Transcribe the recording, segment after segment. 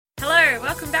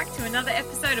Welcome back to another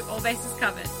episode of All Bases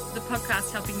Covered, the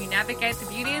podcast helping you navigate the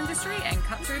beauty industry and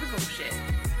cut through the bullshit.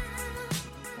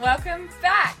 Welcome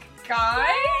back, guys!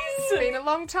 It's been a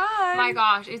long time. My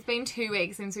gosh, it's been 2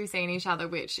 weeks since we've seen each other,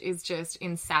 which is just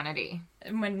insanity.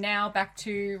 And we're now back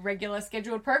to regular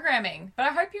scheduled programming. But I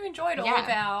hope you enjoyed all of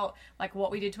our, like,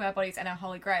 what we did to our bodies and our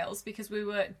holy grails, because we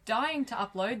were dying to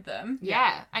upload them.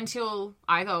 Yeah, until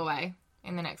I go away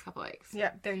in the next couple of weeks.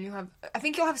 Yeah, then you'll have... I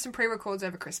think you'll have some pre-records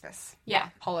over Christmas. Yeah.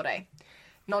 Holiday.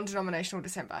 Non-denominational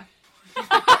December.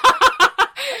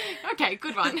 Okay,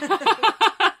 good one.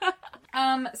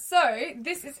 So,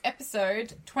 this is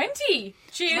episode 20.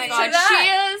 Cheers Oh my to God,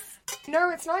 that. cheers! No,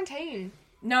 it's 19.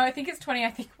 No, I think it's 20. I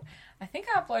think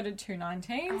I uploaded 2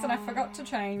 19s and I forgot to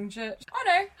change it. Oh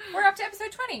no, we're up to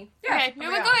episode 20. Yeah, Okay, no,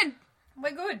 we we're are. good.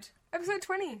 we're good. Episode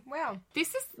 20. Wow.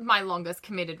 This is my longest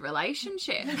committed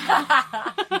relationship.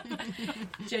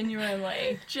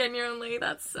 Genuinely. Genuinely,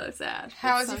 that's so sad.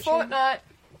 How was your fortnight?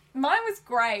 Mine was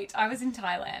great. I was in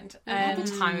Thailand. And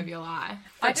The time of your life.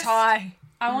 I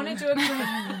want to do a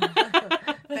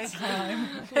quick...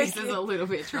 This is a little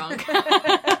bit drunk.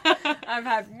 I've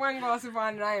had one glass of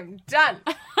wine and I am done.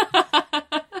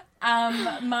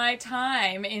 My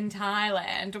time in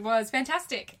Thailand was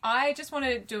fantastic. I just want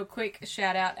to do a quick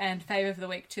shout out and favour for the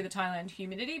week to the Thailand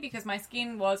humidity, because my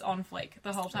skin was on fleek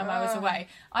the whole time I was away.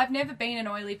 I've never been an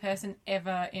oily person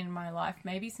ever in my life,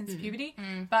 maybe since puberty,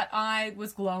 but I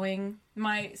was glowing.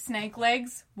 My snake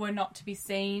legs were not to be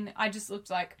seen. I just looked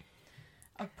like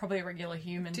probably a regular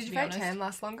human, Did to your be fake honest. tan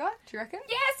last longer? Do you reckon?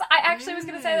 Yes, I actually was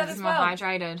going to say that as More well.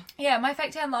 hydrated. Yeah, my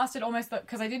fake tan lasted almost,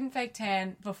 because I didn't fake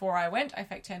tan before I went. I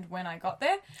fake tanned when I got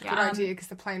there. Good idea, because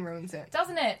the plane ruins it.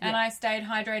 Doesn't it? And I stayed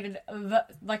hydrated,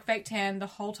 like fake tan, the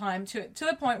whole time, to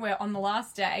the point where on the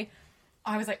last day,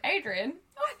 I was like, Adrian,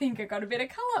 I think I got a bit of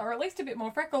colour, or at least a bit more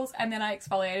freckles. And then I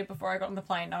exfoliated before I got on the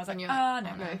plane. And I was like, no,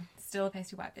 still a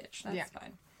pasty white bitch. That's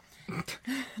fine.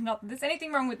 Not that there's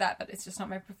anything wrong with that, but it's just not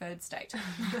my preferred state.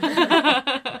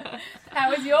 How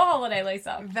was your holiday,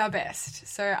 Lisa? The best.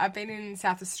 So I've been in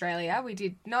South Australia. We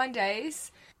did 9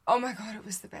 days. Oh my God, it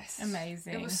was the best.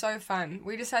 Amazing. It was so fun.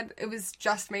 It was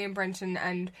just me and Brenton,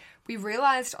 and we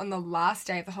realised on the last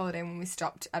day of the holiday when we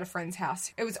stopped at a friend's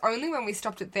house, it was only when we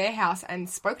stopped at their house and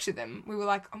spoke to them, we were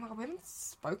like, oh my God, we haven't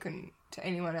spoken to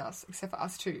anyone else except for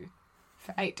us two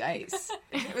for 8 days.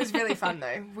 It was really fun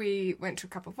though. We went to a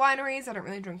couple of wineries. I don't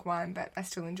really drink wine, but I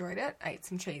still enjoyed it. Ate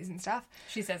some cheese and stuff.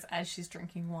 She says as she's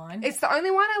drinking wine. It's the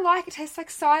only wine I like. It tastes like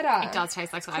cider. It does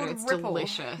taste like cider. called It's Ripple.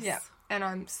 delicious. Yeah, and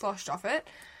I'm sloshed off it.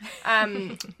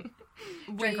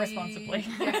 Drink responsibly.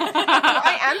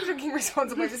 I am drinking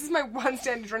responsibly. This is my one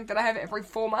standard drink that I have every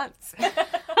 4 months.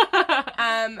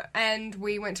 And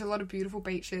we went to a lot of beautiful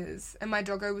beaches, and my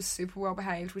doggo was super well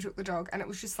behaved. We took the dog, and it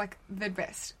was just like the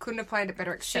best. Couldn't have planned it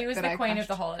better. Except She was that the I queen of crashed.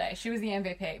 the holiday. She was the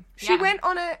MVP. She went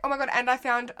on a. Oh my God! And I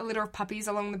found a litter of puppies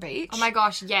along the beach. Oh my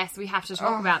gosh, yes, we have to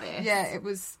talk about this. Yeah, it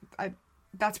was.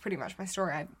 That's pretty much my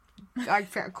story. I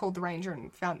called the ranger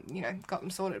and got them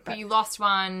sorted. But You lost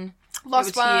one.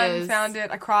 lost There were one, tears. found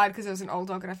it. I cried because it was an old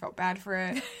dog and I felt bad for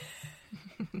it.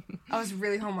 I was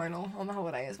really hormonal on the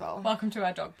holiday as well. Welcome to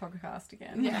our dog podcast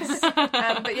again. Yes.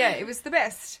 But yeah, it was the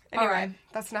best. Anyway, Alright.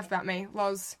 that's enough about me.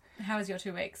 Loz, How was your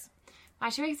 2 weeks? My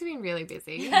 2 weeks have been really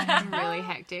busy and really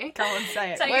hectic. go on,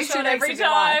 say it. Take a Worst 2 shot weeks every of your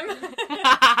life.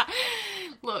 time.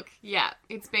 Look, yeah,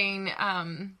 it's been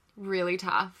really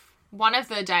tough. One of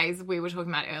the days we were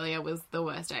talking about earlier was the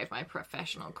worst day of my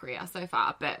professional career so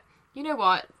far, but you know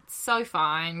what? It's so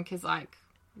fine, because, like,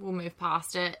 we'll move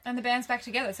past it. And the band's back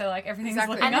together, so like everything's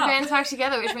Exactly. looking And the up. band's back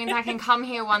together, which means I can come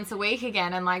here once a week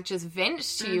again and, like, just vent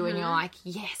to you, and you're like,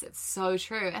 yes, it's so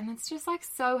true. And it's just, like,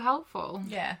 so helpful.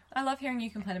 Yeah, I love hearing you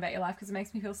complain about your life because it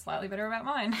makes me feel slightly better about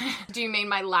mine. Do you mean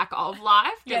my lack of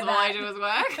life? Because Yeah, all I that. do is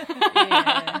work?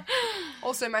 Yeah.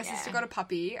 Also, my sister got a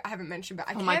puppy. I haven't mentioned,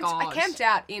 but my I God. camped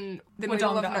out in the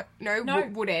middle of Wodonga.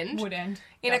 Woodend. Woodend.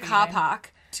 In a Dublin car End.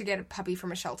 park to get a puppy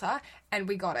from a shelter, and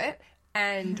we got it.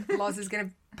 And Loz is going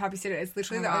to puppy sit it. It's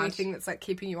literally Oh the my only gosh. thing that's like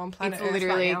keeping you on planet It's Earth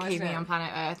literally right now, isn't keeping it? me on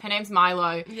planet Earth. Her name's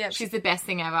Milo. Yeah, She's the best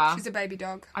thing ever. She's a baby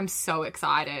dog. I'm so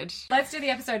excited. Let's do the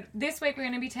episode. This week we're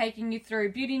going to be taking you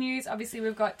through beauty news. Obviously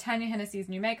we've got Tanya Hennessy's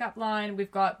new makeup line.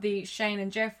 We've got the Shane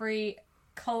and Jeffrey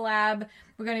collab.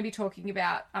 We're going to be talking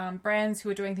about brands who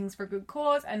are doing things for a good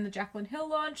cause, and the Jaclyn Hill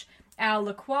launch. Our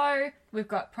Le Quo. We've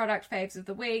got product faves of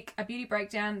the week. A beauty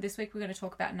breakdown. This week we're going to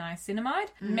talk about niacinamide.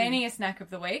 Many a snack of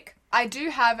the week. I do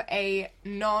have a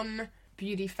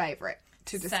non-beauty favourite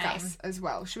to discuss Same. as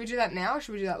well. Should we do that now or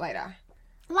should we do that later?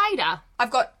 Later.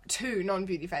 I've got 2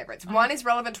 non-beauty favourites. One is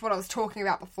relevant to what I was talking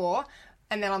about before,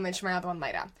 and then I'll mention my other one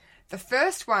later. The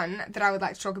first one that I would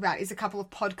like to talk about is a couple of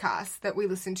podcasts that we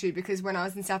listened to because when I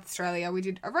was in South Australia, we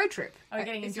did a road trip. Are we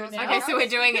getting Is into it yours now? Okay, so we're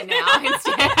doing it now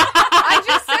instead. I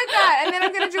just said that, and then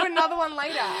I'm going to do another one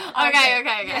later.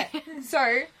 Okay.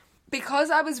 So,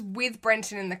 because I was with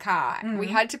Brenton in the car, we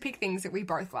had to pick things that we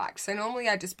both liked. So normally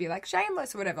I'd just be like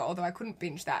Shameless or whatever, although I couldn't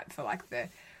binge that for like the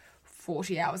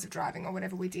 40 hours of driving or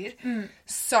whatever we did.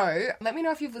 So, let me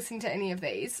know if you've listened to any of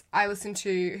these. I listened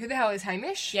to Who the Hell is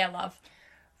Hamish? Yeah, love.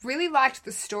 Really liked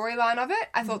the storyline of it.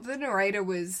 I thought the narrator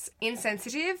was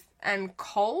insensitive and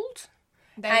cold.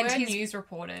 They And were his- news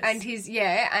reporters. And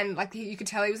and like you could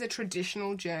tell he was a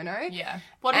traditional journo. yeah.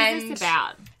 What is And- this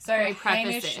about? So Let me preface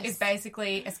Hamish this. is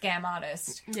basically a scam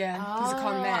artist. Yeah, he's a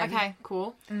con man. Okay,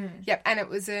 cool. Yep, and it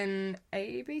was an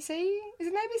ABC. Is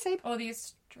it an ABC? Or the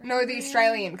Australian. No, the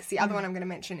Australian, because the other one I'm going to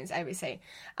mention is ABC.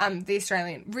 The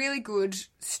Australian. Really good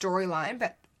storyline,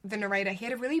 but the narrator, he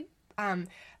had a really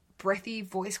breathy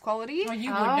voice quality. Oh,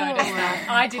 you would notice that.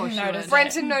 I didn't course you notice would. it.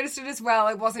 Brenton noticed it as well.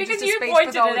 It wasn't Because just a you speech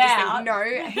pointed it pathologist out. thing.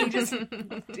 No, he just...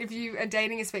 if you are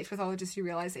dating a speech pathologist, you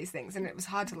realise these things, and it was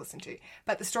hard to listen to.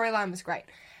 But the storyline was great.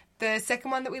 The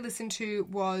second one that we listened to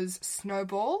was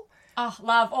Snowball. Oh,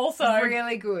 love. Also,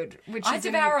 Really good. Which I is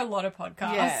in- devour a lot of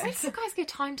podcasts. Yeah. Where do you guys get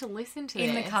time to listen to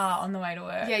In this? the car on the way to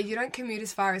work. Yeah, you don't commute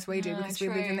as far as we do No, because we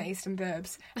live in true. the eastern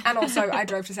burbs. And also, I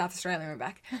drove to South Australia and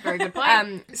back. Very good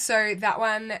point. So that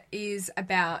one is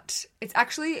about... It's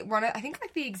actually one of... I think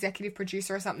like the executive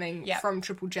producer or something Yep. from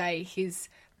Triple J, his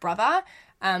brother.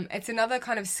 It's another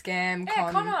kind of scam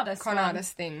Yeah, con artist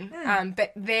one. thing.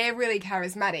 But they're really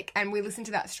charismatic. And we listened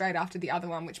to that straight after the other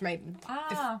one, which made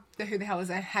the Who the Hell is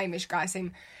a Hamish guy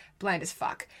seem bland as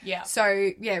fuck. Yeah.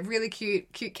 So, yeah, really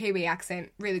cute Kiwi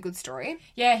accent. Really good story.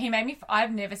 Yeah, he made me...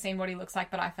 I've never seen what he looks like,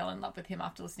 but I fell in love with him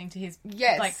after listening to his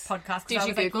Yes. like podcast. 'cause Did I you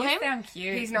was like, Google him? Sound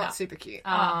cute. He's not No. super cute.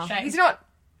 Oh, shame. He's not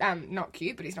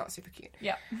cute, but he's not super cute.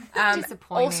 Yeah.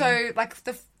 Disappointing. Also, like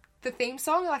the theme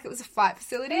song, like it was a fight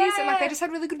facilities, and like they just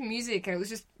had really good music, and it was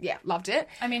just loved it.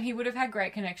 I mean, he would have had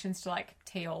great connections to like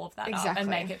tee all of that up Exactly. and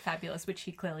make it fabulous, which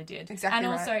he clearly did. Exactly And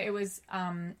right. also, it was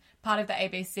part of the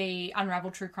ABC Unravel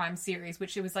True Crime series,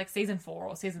 which it was like season 4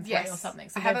 or season 3 or something.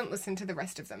 So I haven't listened to the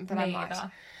rest of them, but I Me might.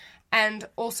 either. And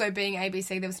also, being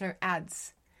ABC, there was no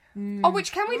ads. Oh,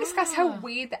 which can we discuss how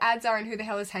weird the ads are and Who the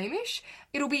Hell is Hamish?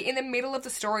 It'll be in the middle of the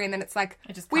story, and then it's like,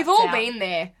 It just we've cuts all out. been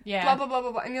there. Yeah. Blah blah blah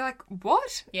blah blah, and you're like,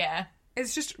 what? Yeah.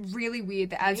 It's just really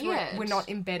weird. The ads Weird. were not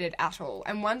embedded at all.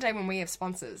 And one day when we have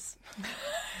sponsors,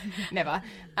 never,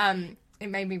 it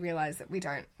made me realise that we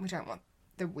don't want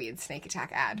the weird sneak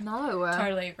attack ad. no.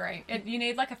 Totally agree. You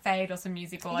need like a fade or some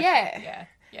music or like... Yeah.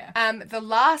 Yeah. The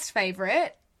last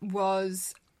favourite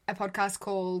was a podcast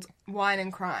called Wine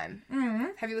and Crime. Mm-hmm.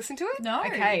 Have you listened to it? No.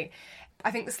 Okay.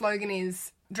 I think the slogan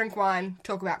is drink wine,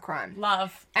 talk about crime.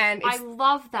 Love. And I it's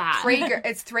love that.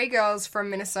 it's three girls from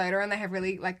Minnesota, and they have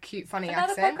really like cute, funny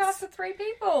Another accents. podcast with 3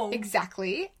 people.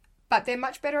 Exactly. But they're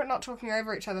much better at not talking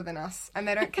over each other than us, and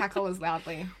they don't cackle as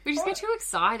loudly. We just get too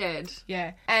excited.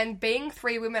 Yeah. And being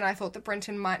 3 women, I thought that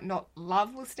Brenton might not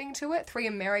love listening to it. 3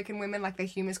 American women, like their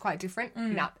humour's quite different.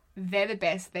 Nah, they're the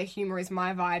best. Their humour is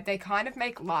my vibe. They kind of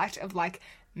make light of like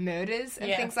murders and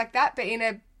Yeah. things like that, but in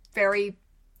a very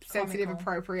sensitive, Comical.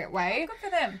 appropriate way.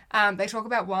 Good for them. They talk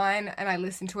about wine, and I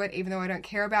listen to it even though I don't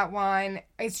care about wine.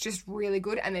 It's just really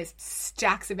good, and there's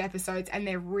stacks of episodes, and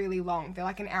they're really long. They're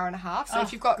like an hour and a half. So Oh,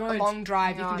 if you've got a good. long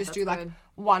drive, you God, can just that's do like good.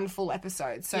 one full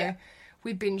episode. So Yeah.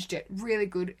 we binged it. Really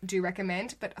good. Do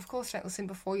recommend. But of course, don't listen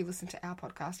before you listen to our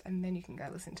podcast, and then you can go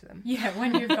listen to them. Yeah,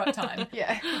 when you've got time.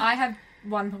 Yeah. I have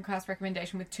one podcast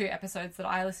recommendation with 2 episodes that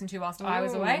I listened to whilst I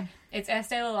was Ooh. away. It's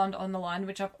Estee Lalonde on the Line,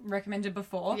 which I've recommended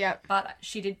before. Yep. But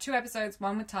she did 2 episodes,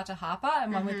 one with Tata Harper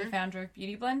and one with the founder of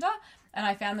Beauty Blender. And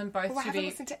I found them both Oh, I to haven't be...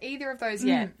 listened to either of those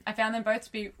yet. I found them both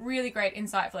to be really great,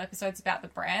 insightful episodes about the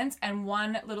brands. And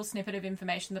one little snippet of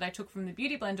information that I took from the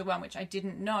Beauty Blender one, which I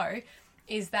didn't know,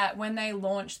 is that when they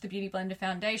launched the Beauty Blender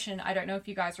Foundation, I don't know if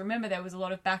you guys remember, there was a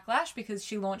lot of backlash because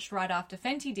she launched right after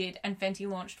Fenty did, and Fenty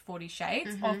launched 40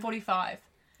 Shades, or 45.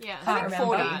 Yeah. I I think think remember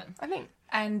 40. that. I think.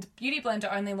 And Beauty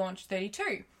Blender only launched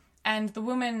 32. And the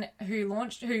woman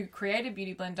who created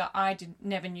Beauty Blender,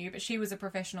 never knew, but she was a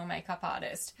professional makeup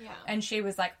artist. Yeah. And she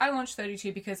was like, I launched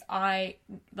 32 because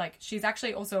she's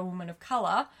actually also a woman of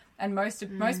color. And most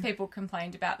people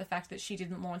complained about the fact that she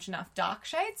didn't launch enough dark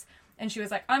shades. And she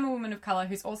was like, I'm a woman of color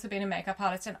who's also been a makeup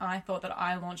artist, and I thought that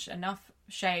I launched enough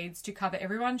shades to cover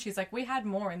everyone. She's like, we had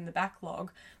more in the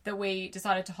backlog that we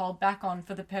decided to hold back on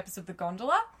for the purpose of the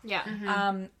gondola. Yeah.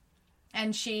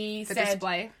 And she The said,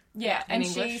 display. yeah, in and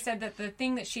she English. said that the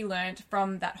thing that she learned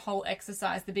from that whole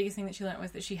exercise, the biggest thing that she learned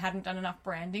was that she hadn't done enough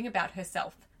branding about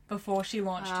herself before she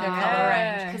launched her Yeah. colour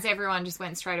range. Because everyone just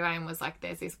went straight away and was like,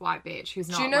 there's this white bitch who's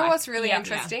not. Do you know like, what's really Yeah.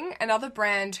 interesting? Another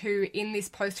brand who, in this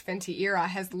post-Fenty era,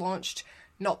 has launched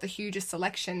not the hugest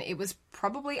selection. It was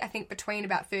probably, I think, between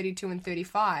about 32 and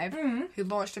 35 who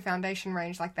launched a foundation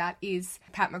range like that is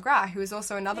Pat McGrath, who is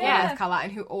also another woman Yeah. of colour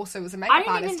and who also was a makeup didn't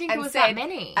even artist. think it and was said, that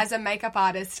many. as a makeup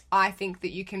artist, I think that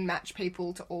you can match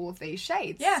people to all of these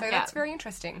shades. Yeah. So Yeah. that's very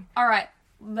interesting. All right,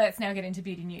 let's now get into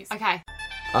beauty news. Okay.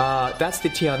 That's the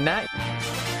tea on that.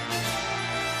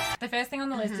 The first thing on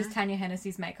the list is Tanya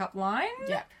Hennessy's makeup line.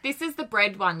 Yeah. This is the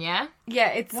bread one, yeah? Yeah,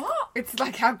 it's What? It's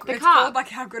like how it's carb. called like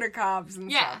how good are carbs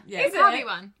and Yeah. stuff. Yeah. It's Is carby it?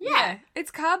 one. Yeah. Yeah.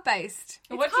 It's carb based.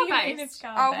 What do you carb mean based. it's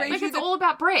carb I'll based? read Like, you it's the- all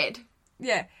about bread.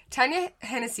 Yeah, Tanya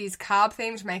Hennessy's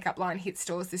carb-themed makeup line hit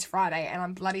stores this Friday, and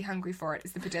I'm bloody hungry for it,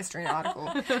 is the pedestrian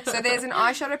article. So there's an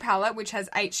eyeshadow palette which has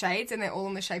 8 shades, and they're all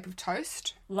in the shape of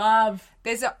toast. Love.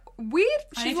 There's a weird...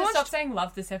 I She need to stop launched... saying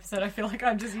love this episode. I feel like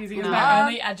I'm just using it as Love. my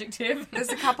only adjective. There's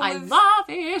a couple I of... love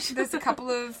it. There's a couple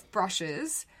of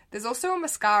brushes. There's also a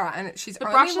mascara, and she's The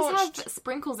only brushes launched... have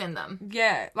sprinkles in them.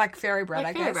 Yeah, like fairy bread,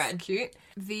 Like I fairy guess. bread. Cute.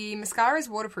 The mascara is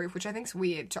waterproof, which I think's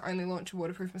weird to only launch a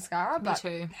waterproof mascara, but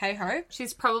too. hey-ho.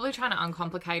 She's probably trying to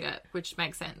uncomplicate it, which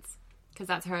makes sense. Because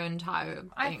that's her entire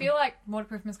thing. I feel like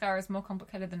waterproof mascara is more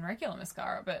complicated than regular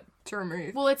mascara, but To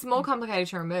remove. Well, it's more complicated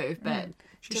to remove, but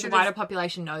She does the should've- wider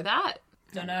population know that?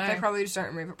 don't know. They probably just don't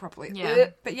remove it properly. Yeah.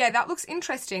 Ugh. But yeah, that looks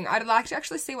interesting. I'd like to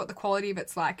actually see what the quality of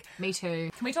it's like. Me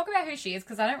too. Can we talk about who she is?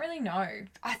 Because I don't really know.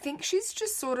 I think she's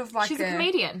just sort of like She's a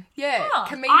comedian. Yeah, Ah,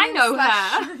 comedian. I know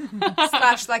slash,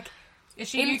 slash like Is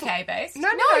she UK based? no,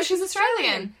 she's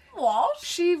Australian. What?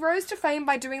 She rose to fame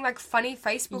by doing like funny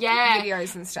Facebook Yeah.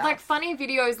 videos and stuff. Like funny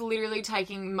videos literally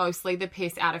taking mostly the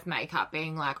piss out of makeup,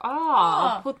 being like, oh, Oh.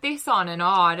 I'll put this on and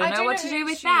I don't know what to who do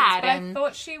with she that. Is, but and I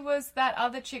thought she was that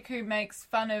other chick who makes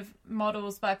fun of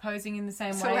models by posing in the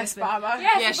same way. Celeste as them. Barber.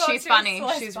 Yes, yeah, of course, she's she was funny.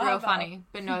 Celeste She's real Barber. funny.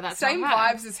 But no, that's Same not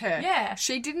her. vibes as her. Yeah.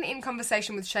 She did an in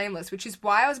conversation with Shameless, which is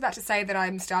why I was about to say that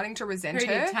I'm starting to resent Who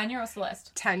her. did, Tanya or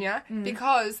Celeste? Tanya,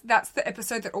 because that's the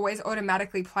episode that always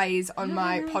automatically plays on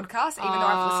my podcast, even though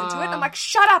I've listened to it. I'm like,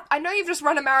 shut up! I know you've just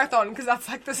run a marathon, because that's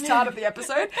like the start of the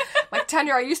episode. Like,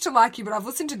 Tanya, I used to like you, but I've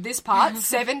listened to this part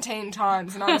 17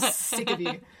 times, and I'm sick of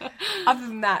you. Other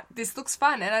than that, this looks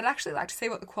fun, and I'd actually like to see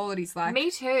what the quality's like. Me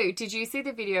too. Did you see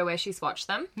the video where she swatched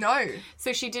them? No.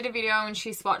 So she did a video and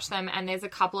she swatched them, and there's a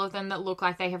couple of them that look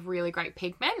like they have really great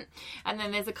pigment, and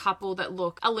then there's a couple that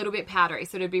look a little bit powdery,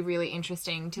 so it'd be really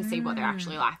interesting to see what they're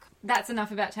actually like. That's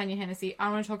enough about Tanya Hennessy. I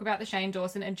want to talk about the Shane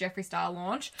Dawson and Jeffree Star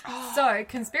launch. So,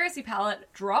 Conspiracy Palette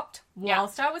dropped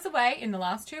whilst I was away in the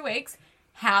last 2 weeks.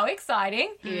 How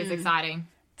exciting. It is exciting.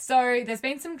 So, there's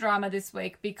been some drama this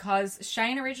week because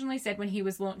Shane originally said when he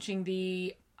was launching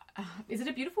the... is it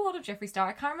A Beautiful World of Jeffree Star?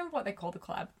 I can't remember what they call the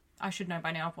collab. I should know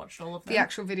by now. I've watched all of them. The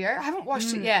actual video. I haven't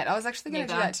watched it yet. I was actually going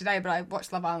to do Neither. that today, but I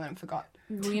watched Love Island and forgot.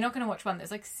 Well, you're not going to watch one.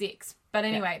 There's like 6. But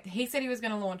anyway, he said he was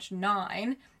going to launch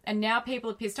 9. And now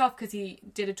people are pissed off because he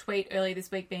did a tweet earlier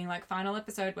this week being like, final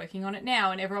episode, working on it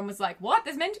now. And everyone was like, what?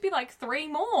 There's meant to be like 3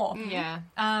 more. Yeah.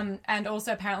 And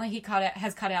also apparently he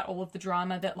has cut out all of the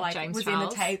drama that like James was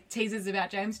Charles. in the teasers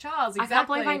about James Charles. I Exactly. can't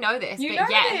believe I know this, You but know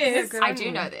yes, this. I do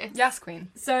know this. Yes, Queen.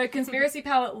 So Conspiracy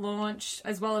Palette launched,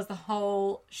 as well as the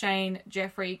whole Shane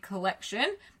Jeffree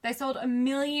collection. They sold 1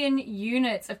 million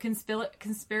units of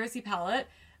Conspiracy Palette.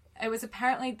 It was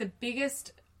apparently the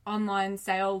biggest online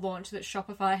sale launch that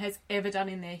Shopify has ever done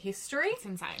in their history, It's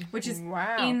insane. which is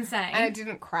Wow. insane. And it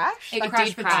didn't crash? It Like,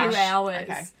 crashed did for crash. 2 hours.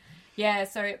 Okay. Yeah,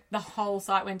 so the whole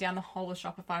site went down, the whole of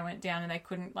Shopify went down, and they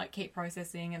couldn't like keep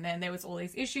processing. And then there was all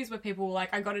these issues where people were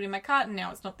like, "I got it in my cart, and now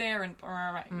it's not there," and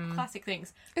classic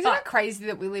things. Isn't But- it crazy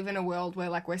that we live in a world where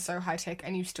like we're so high tech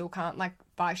and you still can't like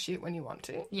buy shit when you want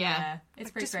to? Yeah. it's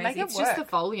pretty just crazy. make it It's just the work.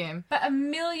 volume. But 1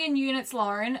 million units,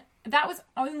 Lauren. That was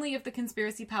only of the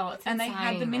Conspiracy Palettes, and they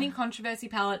had the insane. mini Controversy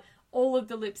palette, all of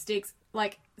the lipsticks,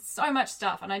 like so much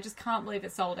stuff, and I just can't believe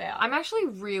it sold out. I'm actually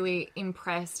really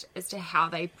impressed as to how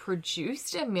they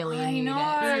produced 1 million I units.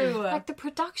 know. Like, the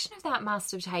production of that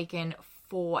must have taken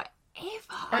forever.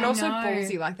 And also know.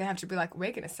 ballsy, like they have to be like,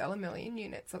 we're going to sell 1 million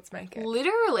units. Let's make it.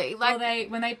 Literally. Like, Well,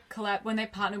 when they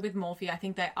partnered with Morphe, I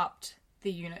think they upped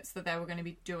the units that they were going to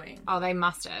be doing. oh, they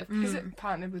must have. Is it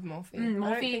partnered with Morphe? I don't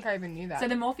Morphe- think I even knew that. So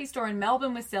the Morphe store in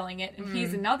Melbourne was selling it, and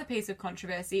here's another piece of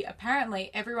controversy.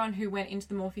 Apparently, everyone who went into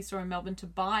the Morphe store in Melbourne to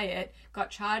buy it got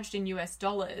charged in US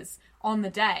dollars on the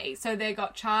day. So they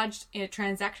got charged a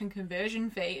transaction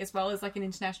conversion fee as well as like an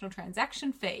international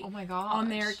transaction fee. Oh my gosh. On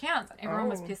their accounts. Everyone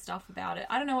was Oh. pissed off about it.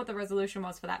 I don't know what the resolution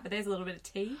was for that, but there's a little bit of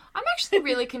tea. I'm actually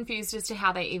really confused as to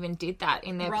how they even did that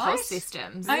in their Right? POS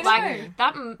systems. I know. Like,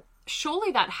 that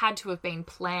surely that had to have been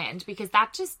planned because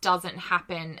that just doesn't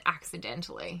happen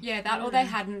accidentally. Yeah, that or they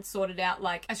hadn't sorted out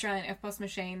like Australian EFTPOS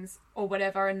machines or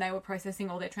whatever, and they were processing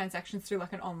all their transactions through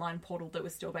like an online portal that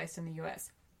was still based in the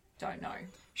US. Don't know.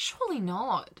 Surely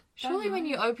not. Surely when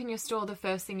you open your store, the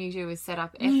first thing you do is set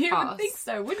up You EFTPOS. would think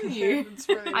so, wouldn't you? It's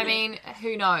really I mean,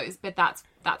 who knows? But that's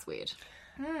weird.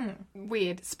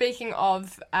 weird. Speaking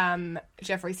of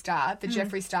Jeffree Star, the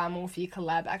Jeffree Star Morphe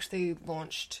collab actually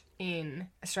launched in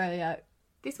Australia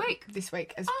This week. this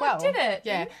week as well. did it?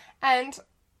 Yeah. And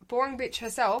boring bitch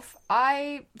herself,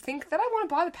 I think that I want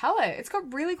to buy the palette. It's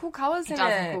got really cool colours in It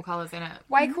does it. have cool colours in it.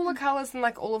 Way cooler colours than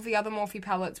like all of the other Morphe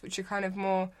palettes, which are kind of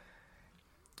more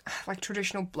like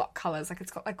traditional block colours. Like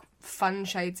it's got like fun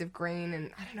shades of green,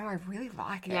 and I don't know, I really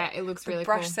like it. Yeah, it looks the really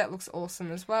brush cool. set looks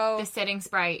awesome as well. The setting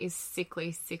spray is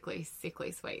sickly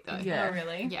sweet though. Yeah. Oh,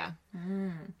 really? Yeah.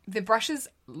 The brushes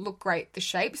look great, the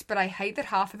shapes, but I hate that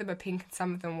half of them are pink and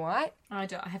some of them white. I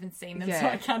haven't seen them, Yeah. so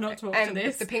I cannot talk And to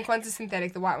this. the pink ones are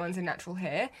synthetic, the white ones are natural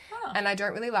hair. Oh. And I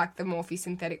don't really like the Morphe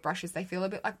synthetic brushes. They feel a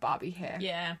bit like Barbie hair.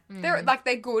 Yeah. They're like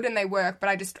they're good and they work, but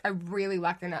I really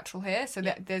like the natural hair. So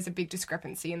that there's a big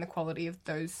discrepancy in the quality of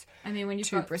those I mean, when you've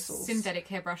two got bristles. synthetic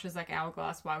hairbrushes like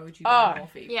Hourglass, why would you buy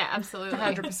Morphe? Yeah, absolutely.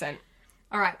 100%.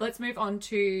 All right, let's move on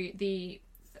to the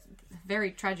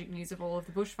very tragic news of all of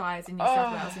the bushfires in New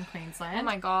South Wales and Queensland. Oh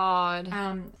my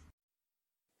god.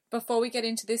 Before we get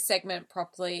into this segment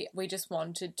properly, we just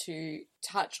wanted to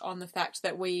touch on the fact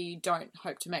that we don't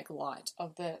hope to make light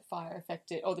of the fire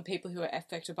affected or the people who are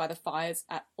affected by the fires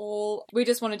at all. We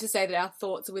just wanted to say that our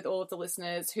thoughts are with all of the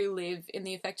listeners who live in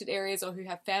the affected areas or who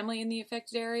have family in the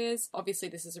affected areas. Obviously,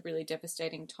 this is a really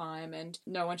devastating time and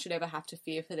no one should ever have to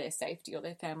fear for their safety or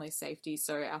their family's safety.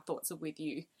 So our thoughts are with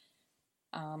you.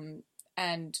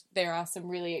 And there are some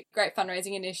really great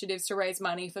fundraising initiatives to raise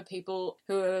money for people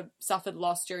who have suffered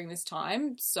loss during this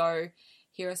time. So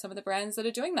here are some of the brands that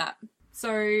are doing that.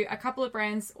 So a couple of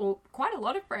brands, or quite a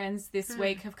lot of brands this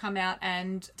week have come out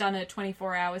and done a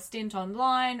 24-hour stint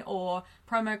online or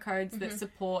promo codes that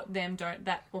support them,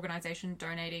 that organisation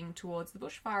donating towards the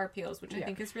bushfire appeals, which I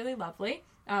think is really lovely.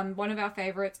 One of our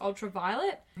favourites,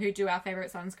 Ultraviolet, who do our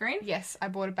favourite sunscreen. Yes, I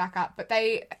bought it back up, but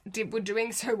they were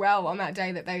doing so well on that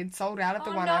day that they'd sold out of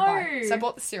the Oh, one no. I bought. So I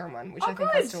bought the serum one, which I think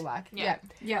I good. still like. Yeah.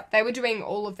 Yep. They were doing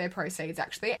all of their proceeds,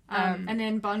 actually. And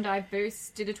then Bondi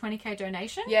Boost did a 20k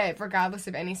donation. Yeah, regardless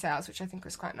of any sales, which I think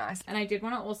was quite nice. And I did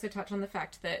want to also touch on the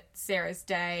fact that Sarah's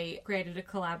Day created a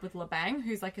collab with Labang,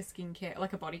 who's like a skincare,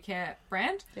 like a body care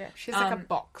brand. Yeah, she's like a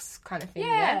box kind of thing.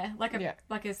 Yeah, Yeah.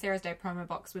 like a Sarah's Day promo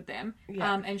box with them.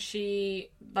 Yeah. And she,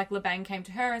 like Labang came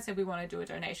to her and said, we want to do a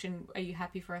donation. Are you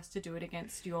happy for us to do it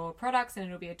against your products? And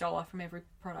it'll be $1 from every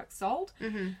product sold.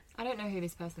 I don't know who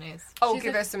this person is. I'll She's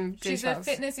give a- her some She's details. a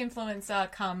fitness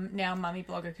influencer come now mummy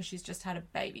blogger because she's just had a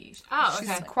baby. Oh, She's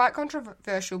okay. quite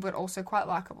controversial, but also quite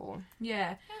likable.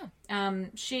 Yeah.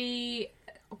 She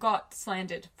got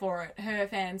slandered for it. Her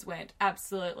fans went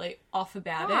absolutely off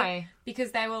about it Why?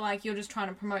 because they were like, you're just trying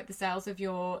to promote the sales of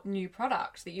your new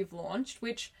product that you've launched,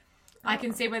 which I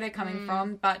can see where they're coming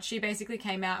from, but she basically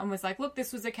came out and was like, look,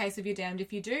 this was a case of you're damned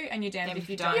if you do and you're damned if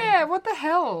you don't. Yeah, what the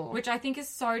hell? Which I think is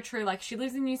so true. Like, she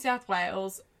lives in New South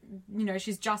Wales. You know,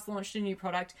 she's just launched a new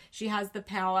product. She has the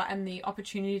power and the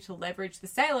opportunity to leverage the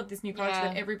sale of this new product Yeah.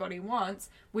 that everybody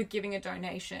wants with giving a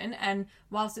donation. And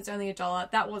whilst it's only $1,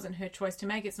 that wasn't her choice to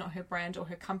make. It's not her brand or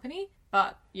her company.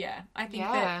 But yeah, I think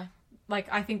Yeah.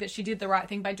 I think that she did the right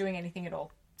thing by doing anything at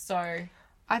all. So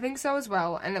I think so as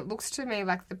well, and it looks to me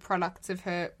like the products of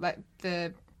her, like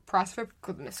the price for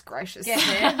goodness gracious.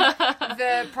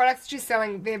 The products she's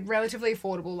selling, they're relatively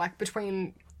affordable, like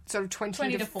between sort of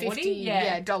 20 to 40, 50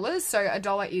 yeah. dollars. So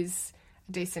 $1 is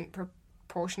a decent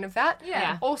proportion of that.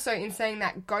 Yeah. Also, in saying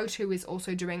that, GoTo is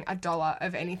also doing $1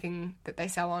 of anything that they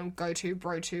sell on GoTo,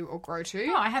 Bro2, or Grow2.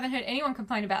 no, I haven't heard anyone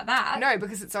complain about that. No,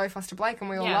 because it's Zoe Foster Blake and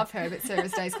we all Yeah. love her, but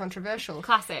Sarah's Day is controversial.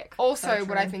 Classic. Also, So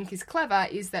what I true. think is clever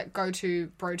is that GoTo,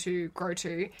 Bro2,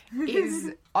 Grow2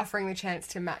 is offering the chance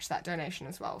to match that donation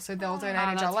as well. So they'll donate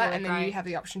 $1 that's really and then you great. have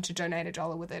the option to donate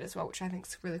 $1 with it as well, which I think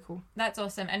is really cool. That's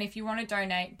awesome. And if you want to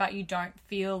donate, but you don't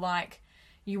feel like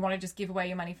you want to just give away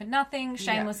your money for nothing,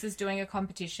 Shameless is doing a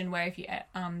competition where if you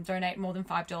donate more than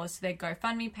 $5 to their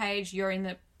GoFundMe page, you're in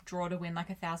the draw to win like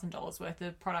 $1,000 worth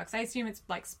of products. I assume it's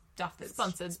like stuff that's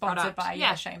Sponsored sponsored product. by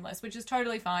Yeah. Shameless, which is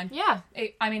totally fine. Yeah.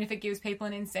 I mean, if it gives people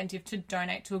an incentive to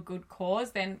donate to a good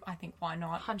cause, then I think why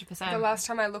not? 100%. The last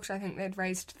time I looked, I think they'd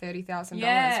raised $30,000,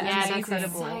 Yeah, which yeah, is that's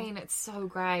incredible. insane. It's so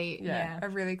great. Yeah, Yeah. a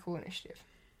really cool initiative.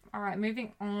 All right,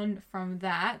 moving on from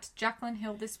that, Jaclyn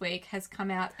Hill this week has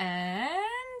come out and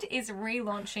is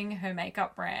relaunching her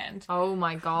makeup brand. Oh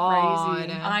my god.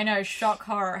 Crazy. I know, shock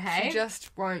horror, hey? She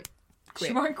just won't quit.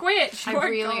 She won't quit. She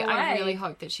won't go away. I really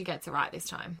hope that she gets it right this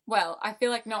time. Well, I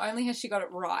feel like not only has she got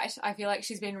it right, I feel like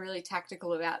she's been really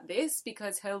tactical about this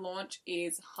because her launch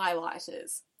is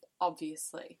highlighters,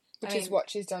 obviously. Which is what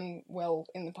she's done well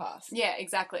in the past. Yeah,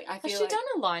 exactly. I Has feel she like... done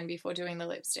a line before doing the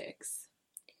lipsticks?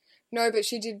 No, but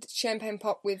she did Champagne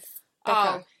Pop with Oh,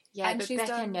 Becca. Yeah, And but she's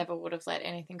Becca done- never would have let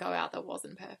anything go out that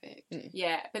wasn't perfect.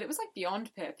 Yeah, but it was like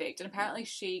beyond perfect, and apparently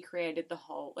she created the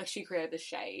whole, like she created the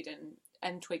shade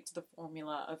and tweaked the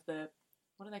formula of the,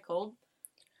 what are they called?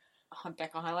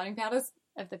 Becca highlighting powders.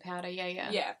 Of the powder, yeah.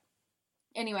 Yeah.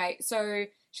 Anyway, so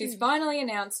she's finally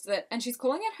announced that, and she's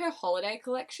calling it her holiday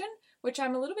collection, which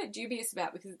I'm a little bit dubious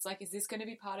about because it's like, is this going to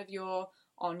be part of your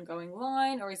ongoing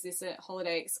line or is this a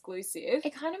holiday exclusive?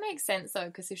 It kind of makes sense though,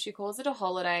 because if she calls it a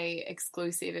holiday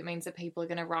exclusive, it means that people are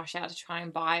going to rush out to try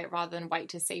and buy it rather than wait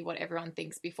to see what everyone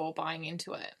thinks before buying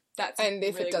into it. That's a And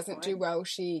if really it good doesn't do point. well,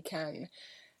 she can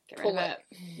Get rid pull of it.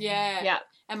 it. Yeah. Yeah.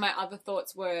 And my other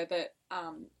thoughts were that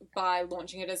by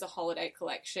launching it as a holiday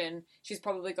collection, she's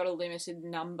probably got a limited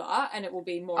number and it will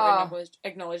be more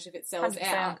acknowledged if it sells 100%.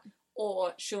 out.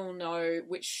 Or she'll know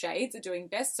which shades are doing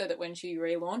best so that when she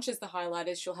relaunches the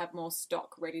highlighters, she'll have more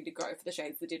stock ready to go for the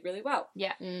shades that did really well.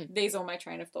 Yeah. These are my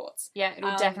train of thoughts. Yeah,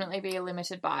 it'll Um, definitely be a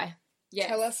limited buy. Yes.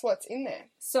 tell us what's in there.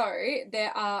 So,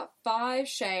 there are 5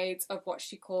 shades of what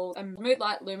she calls a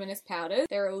Moodlight Luminous powders.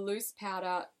 They're a loose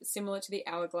powder similar to the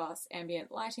Hourglass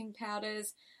ambient lighting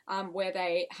powders, where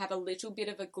they have a little bit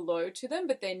of a glow to them,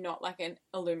 but they're not like an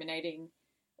illuminating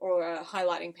or a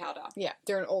highlighting powder. Yeah,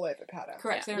 they're an all-over powder.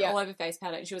 Correct, they're an all-over face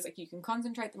powder. And she was like, you can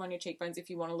concentrate them on your cheekbones if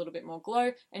you want a little bit more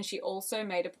glow. And she also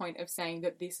made a point of saying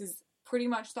that this is pretty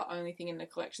much the only thing in the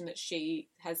collection that she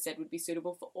has said would be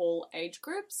suitable for all age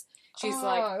groups. She's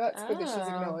like, that's good that she's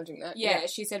Oh. acknowledging that. yeah,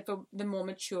 she said for the more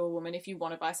mature woman, if you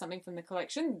want to buy something from the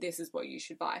collection, this is what you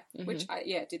should buy, which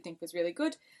I did think was really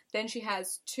good. Then she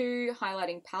has 2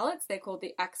 highlighting palettes. They're called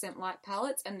the Accent Light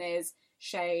palettes, and there's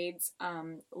shades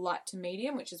light to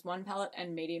medium, which is one palette,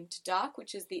 and medium to dark,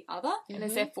 which is the other. And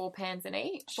is there 4 pans in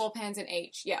each? 4 pans in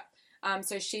each, yeah.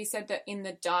 So she said that in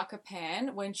the darker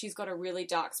pan, when she's got a really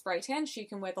dark spray tan, she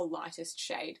can wear the lightest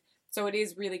shade. So it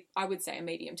is really, I would say, a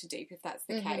medium to deep if that's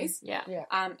the case. Yeah.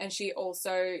 And she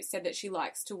also said that she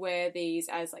likes to wear these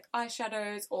as like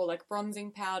eyeshadows or like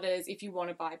bronzing powders. If you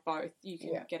want to buy both, you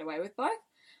can get away with both.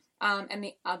 And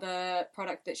the other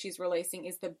product that she's releasing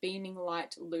is the Beaming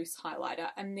Light Loose Highlighter.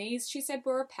 And these, she said,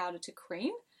 were a powder to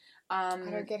cream. I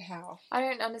don't get how. I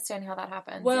don't understand how that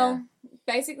happens. Well,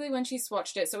 basically when she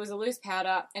swatched it, so it was a loose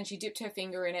powder and she dipped her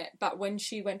finger in it, but when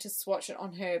she went to swatch it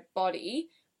on her body,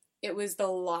 it was the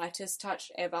lightest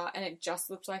touch ever and it just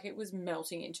looked like it was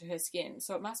melting into her skin.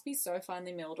 So it must be so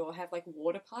finely milled or have like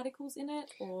water particles in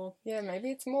it or... Yeah, maybe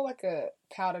it's more like a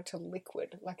powder to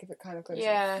liquid, like if it kind of goes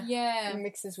Yeah. and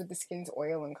mixes with the skin's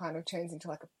oil and kind of turns into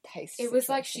like a paste. It was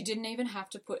like she situation. didn't even have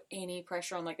to put any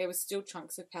pressure on. Like there was still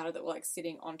chunks of powder that were like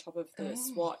sitting on top of the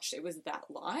swatch. It was that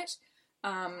light.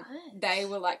 They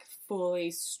were like fully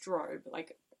strobe,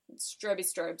 like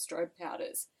strobe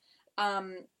powders.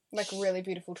 Like really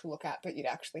beautiful to look at, but you'd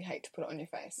actually hate to put it on your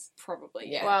face.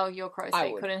 Probably, Yeah. Well, your crow's I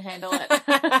feet would. couldn't handle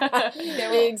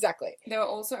it. Exactly. There were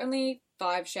also only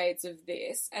 5 shades of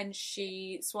this, and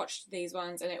she swatched these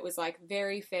ones, and it was like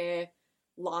very fair,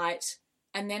 light,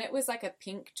 and then it was like a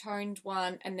pink toned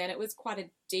one, and then it was quite a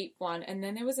deep one, and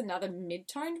then there was another mid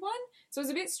toned one. So it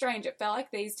was a bit strange. It felt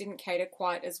like these didn't cater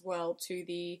quite as well to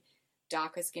the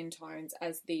darker skin tones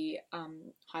as the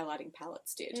highlighting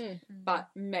palettes did. But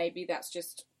maybe that's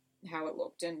just how it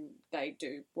looked, and they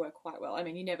do work quite well. I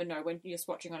mean, you never know when you're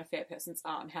swatching on a fair person's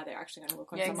arm how they're actually going to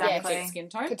look on Yeah, someone exactly. else's skin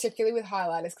tone. Particularly with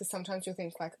highlighters, because sometimes you'll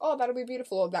think like, oh, that'll be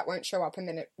beautiful, or that won't show up, and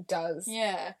then it does.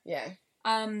 Yeah. Yeah.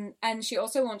 And she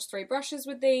also launched 3 brushes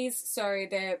with these, so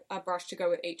they're a brush to go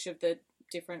with each of the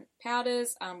different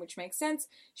powders, which makes sense.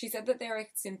 She said that they're a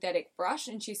synthetic brush,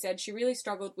 and she said she really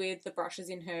struggled with the brushes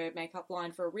in her makeup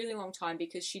line for a really long time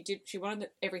because she wanted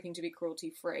everything to be cruelty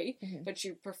free, but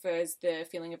she prefers the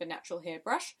feeling of a natural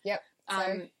hairbrush. Yep.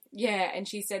 Same. Yeah, and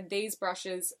she said these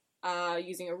brushes are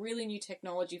using a really new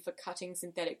technology for cutting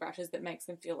synthetic brushes that makes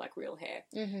them feel like real hair.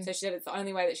 So she said it's the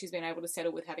only way that she's been able to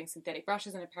settle with having synthetic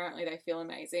brushes, and apparently they feel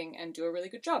amazing and do a really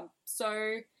good job. So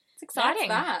It's exciting.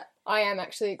 that's that. I am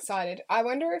actually excited. I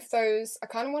wonder if I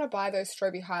kind of want to buy those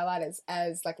strobe highlighters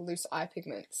as like loose eye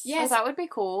pigments. Yes. Oh, that would be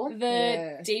cool. The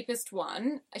Yeah. deepest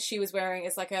one she was wearing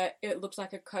is like it looked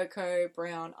like a cocoa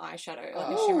brown eyeshadow,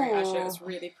 like a shimmery eyeshadow. It was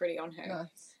really pretty on her.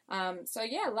 Nice. So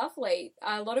yeah, lovely.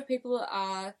 A lot of people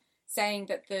are saying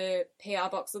that the PR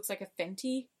box looks like a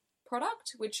Fenty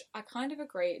product, which I kind of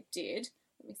agree it did.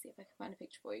 Let me see if I can find a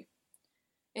picture for you.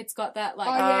 It's got that like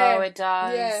it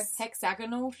does. Yeah.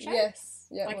 hexagonal shape. Yes.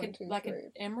 Yeah. Like 1, 2, like 3,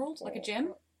 an emerald, like a 4,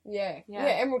 gem. Yeah. Yeah.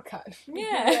 Yeah. Emerald cut.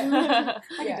 Yeah.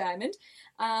 Like Yeah. a diamond.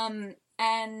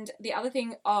 And the other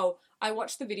thing, I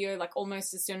watched the video like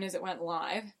almost as soon as it went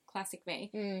live. Classic me.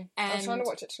 I And was trying to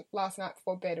watch it last night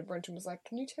before bed, and Brenton was like,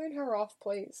 "Can you turn her off,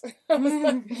 please?" I was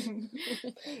like,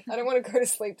 "I don't want to go to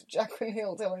sleep to Jacqueline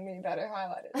Hill telling me about her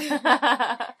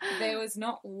highlighters." there was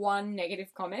not one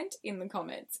negative comment in the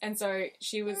comments. And so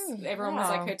she was, everyone was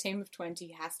wow. like, her team of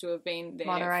 20 has to have been there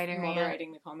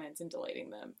Moderating the comments and deleting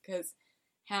them, because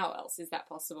how else is that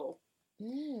possible?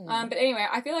 Mm. But anyway,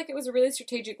 I feel like it was a really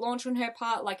strategic launch on her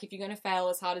part. Like, if you're going to fail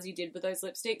as hard as you did with those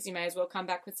lipsticks, you may as well come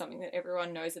back with something that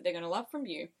everyone knows that they're going to love from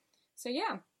you. So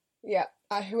yeah. Yeah,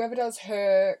 whoever does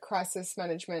her crisis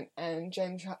management and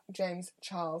James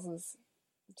Charles's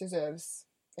deserves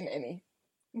an Emmy,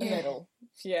 a medal,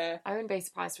 Yeah. I wouldn't be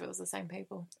surprised if it was the same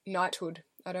people. knighthood.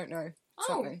 I don't know.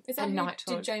 Something. Is that A who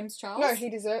knighthood. did James Charles? No, he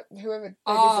deserved whoever. They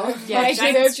Oh, deserve. yeah, they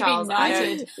James deserve Charles, to be I know.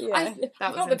 knighted. Yeah. I That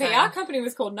thought was the insane. PR company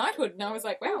was called Knighthood, and I was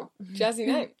like, wow. Jazzy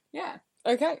name. Yeah.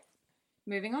 Okay.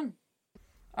 Moving on.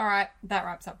 All right, that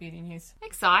wraps up beauty news.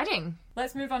 Exciting.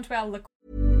 Let's move on to our liquid.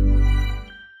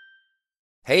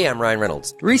 Hey, I'm Ryan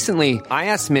Reynolds. Recently, I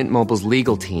asked Mint Mobile's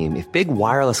legal team if big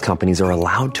wireless companies are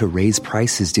allowed to raise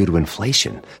prices due to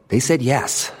inflation. They said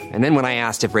yes. And then when I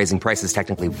asked if raising prices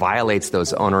technically violates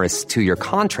those onerous 2-year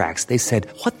contracts, they said,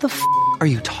 "What the f*** are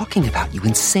you talking about, you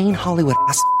insane Hollywood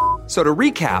ass?" So to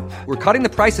recap, we're cutting the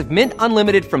price of Mint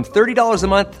Unlimited from $30 a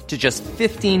month to just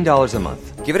 $15 a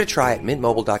month. Give it a try at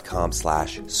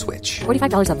mintmobile.com/switch.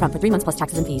 $45 up front for 3 months plus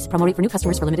taxes and fees. Promo rate for new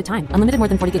customers for limited time. Unlimited more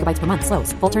than 40 gigabytes per month.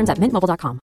 Slows full terms at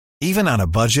mintmobile.com. Even on a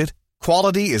budget,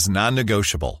 quality is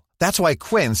non-negotiable. That's why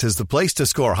Quince is the place to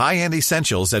score high-end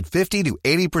essentials at 50 to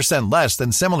 80% less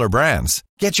than similar brands.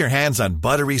 Get your hands on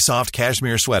buttery soft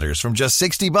cashmere sweaters from just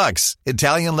 $60,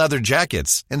 Italian leather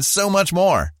jackets, and so much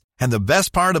more. And the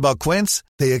best part about Quince,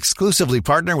 they exclusively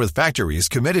partner with factories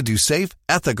committed to safe,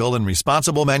 ethical, and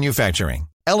responsible manufacturing.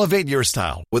 Elevate your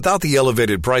style without the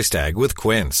elevated price tag with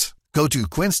Quince. Go to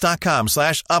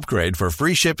quince.com/upgrade for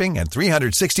free shipping and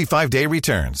 365-day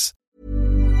returns.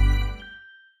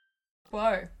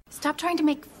 Whoa. Stop trying to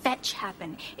make fetch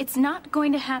happen. It's not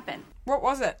going to happen. What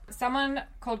was it? Someone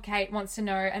called Kate wants to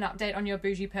know an update on your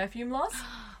bougie perfume loss.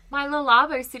 My Le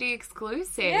Labo City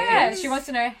exclusive. Yeah, she wants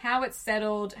to know how it's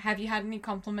settled. Have you had any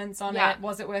compliments on Yeah. it?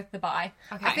 Was it worth the buy?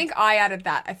 Okay. I think I added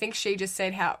that. I think she just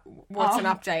said what's an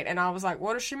update, and I was like,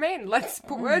 what does she mean? Let's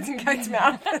put words in Kate's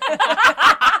mouth.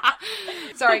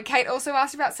 Sorry, Kate also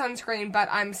asked about sunscreen, but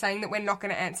I'm saying that we're not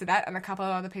going to answer that, and a couple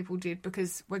of other people did,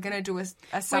 because we're going to do a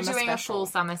summer We're doing special. a full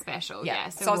summer special. Yeah.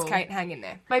 So we'll- Kate, hang in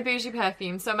there. My bougie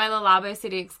perfume. So my Le Labo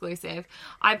City exclusive.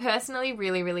 I personally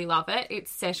really, really love it.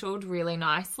 It's settled really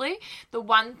nicely. The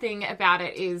one thing about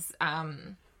it is,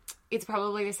 it's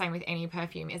probably the same with any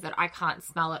perfume, is that I can't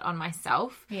smell it on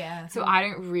myself. Yeah. So I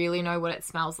don't really know what it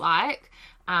smells like.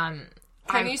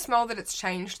 Can you smell that it's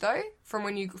changed, though, from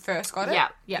when you first got it?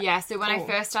 Yeah. So when I Cool.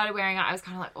 first started wearing it, I was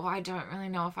kind of like, oh, I don't really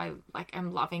know if I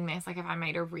am loving this. Like, if I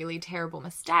made a really terrible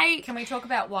mistake. Can we talk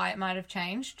about why it might have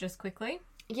changed just quickly?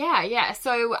 Yeah.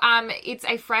 So it's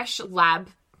a fresh lab,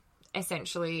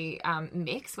 essentially,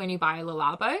 mix when you buy a Le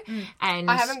Labo. And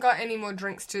I haven't got any more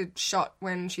drinks to shot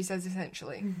when she says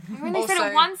essentially. I only said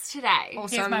it once today.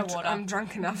 Also, Here's my water. I'm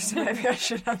drunk enough, so maybe I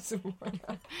should have some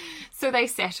water. So they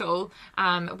settle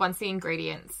once the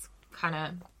ingredients kind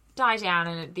of die down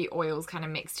and the oils kind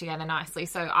of mix together nicely.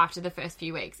 So after the first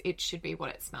few weeks, it should be what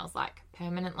it smells like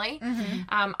permanently.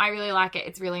 I really like it.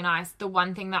 It's really nice. The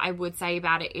one thing that I would say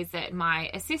about it is that my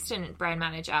assistant brand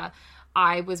manager,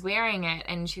 I was wearing it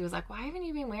and she was like, why haven't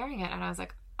you been wearing it? And I was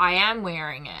like, I am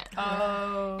wearing it.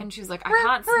 Oh. And she was like, I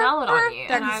can't smell it on you.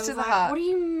 And I That was to the like, heart. what do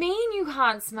you mean you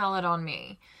can't smell it on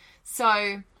me?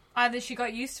 So, Either she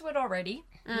got used to it already,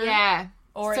 yeah.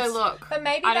 or So it's... look, But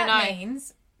maybe I don't that know.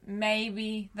 means...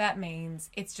 Maybe that means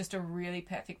it's just a really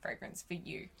perfect fragrance for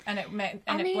you, and it mean,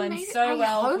 blends maybe- so I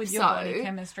well hope with your so. body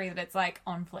chemistry that it's like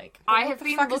on fleek. I What have the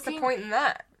been fuck looking... is the point in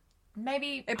that?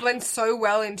 Maybe It blends so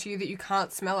well into you that you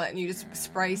can't smell it, and you just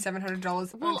spray $700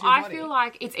 Well, onto your I body. feel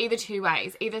like it's either two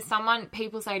ways. Either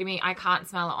people say to me, I can't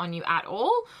smell it on you at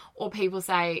all, or people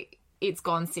say, it's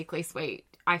gone sickly sweet.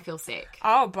 I feel sick.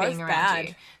 Oh, both being around bad.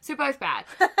 you. So both bad.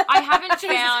 I haven't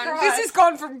found... This has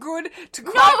gone from good to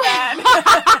quite bad.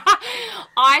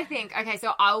 I think, okay,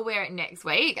 so I'll wear it next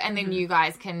week and then you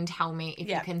guys can tell me if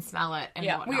you can smell it and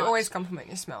whatnot. We always compliment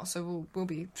your smell, so we'll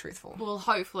be truthful. Well,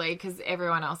 hopefully, because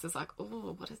everyone else is like,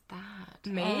 oh, what is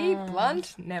that? Me?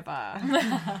 Blunt? Never.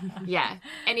 Yeah.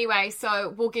 Anyway,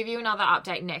 so we'll give you another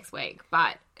update next week.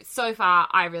 But so far,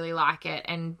 I really like it.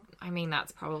 And, I mean,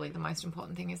 that's probably the most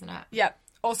important thing, isn't it? Yep.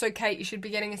 Also, Kate, you should be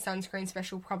getting a sunscreen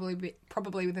special probably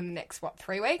within the next,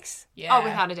 3 weeks? Yeah. Oh,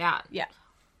 without a doubt. Yeah.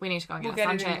 We need to go and We'll get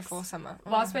get a it sun in check. before summer.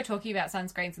 Whilst we're talking about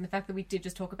sunscreens and the fact that we did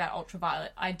just talk about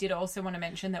ultraviolet, I did also want to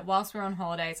mention that whilst we're on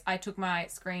holidays, I took my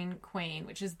Screen Queen,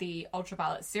 which is the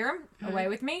ultraviolet serum, away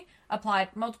with me,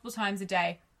 applied multiple times a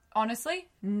day. Honestly,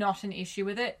 not an issue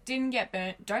with it. Didn't get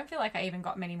burnt. Don't feel like I even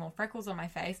got many more freckles on my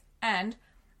face. And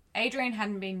Adrian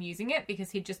hadn't been using it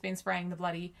because he'd just been spraying the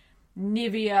bloody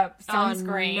Nivea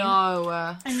sunscreen. Oh,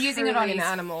 no. And using it on Truly his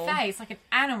an animal. face like an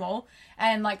animal.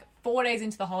 And like 4 days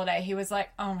into the holiday, he was like,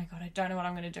 oh my God, I don't know what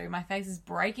I'm going to do. My face is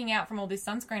breaking out from all this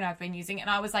sunscreen I've been using. And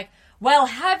I was like, well,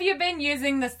 have you been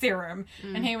using the serum?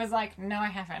 And he was like, no, I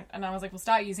haven't. And I was like, well,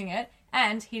 start using it.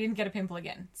 And he didn't get a pimple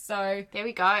again. So There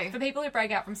we go. for people who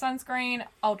break out from sunscreen,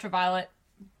 ultraviolet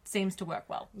seems to work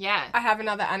well. Yeah. I have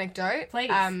another anecdote. Please.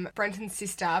 Brenton's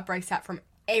sister breaks out from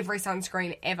every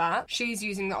sunscreen ever. She's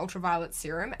using the ultraviolet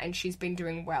serum and she's been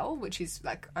doing well, which is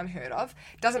like unheard of.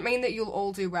 Doesn't mean that you'll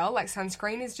all do well. Like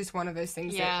sunscreen is just one of those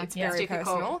things Yeah, that it's yeah, very it's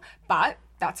difficult. personal, but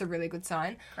that's a really good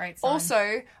sign. Great sign.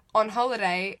 Also, on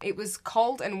holiday, it was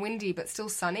cold and windy but still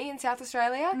sunny in South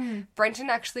Australia. Brenton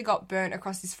actually got burnt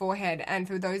across his forehead, and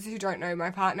for those who don't know, my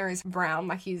partner is brown,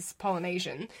 like he's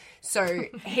Polynesian, so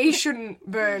he shouldn't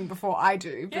burn before I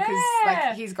do because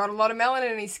like he's got a lot of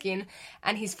melanin in his skin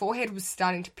and his forehead was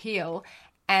starting to peel,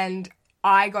 and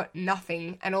I got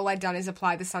nothing, and all I'd done is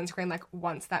apply the sunscreen like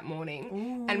once that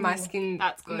morning, and my skin,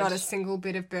 That's good. not a single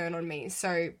bit of burn on me,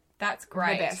 so That's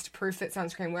great. the best proof that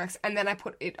sunscreen works. And then I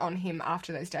put it on him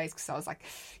after those days because I was like,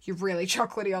 you're really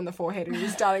chocolatey on the forehead and you're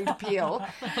starting to peel.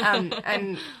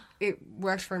 And it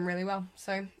worked for him really well.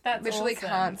 So That's literally awesome.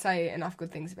 can't say enough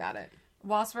good things about it.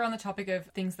 Whilst we're on the topic of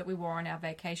things that we wore on our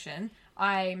vacation,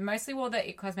 I mostly wore the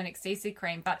It Cosmetics CC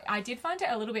cream, but I did find it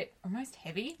a little bit almost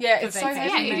heavy. Yeah, for it's so vacation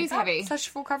heavy. Yeah, it is makeup. heavy. Such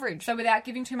full coverage. So without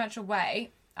giving too much away,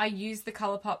 I used the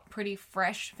Colourpop Pretty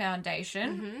Fresh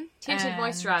foundation. Tinted And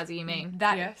moisturiser, you mean?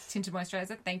 That Yes. tinted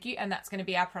moisturiser, thank you. And that's going to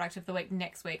be our product of the week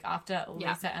next week after Yeah.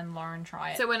 Lisa and Lauren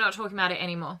try it. So we're not talking about it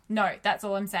anymore. No, that's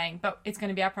all I'm saying. But it's going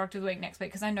to be our product of the week next week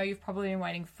because I know you've probably been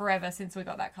waiting forever since we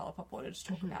got that Colourpop order to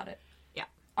talk about it. Yeah.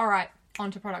 All right,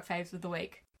 on to product faves of the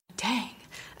week. Dang,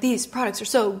 these products are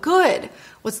so good.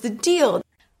 What's the deal?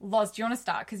 Loz, do you want to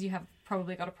start? Because you have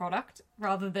probably got a product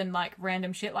rather than like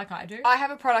random shit like I do. I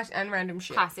have a product and random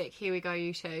shit. Classic. Here we go,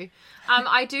 you two.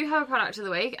 I do have a product of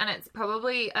the week, and it's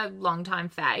probably a long time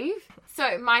fave.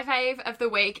 So my fave of the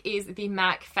week is the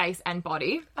MAC Face and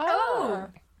Body. Oh.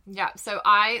 Yeah, so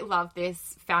I love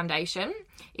this foundation.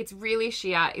 It's really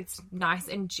sheer. It's nice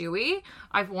and dewy.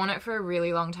 I've worn it for a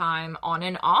really long time on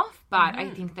and off, but I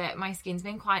think that my skin's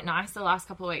been quite nice the last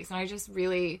couple of weeks, and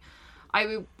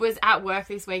I was at work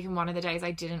this week, and one of the days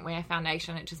I didn't wear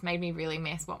foundation. It just made me really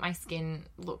miss what my skin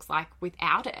looks like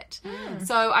without it.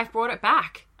 So I've brought it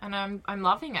back, and I'm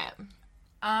loving it.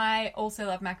 I also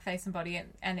love MAC Face and Body,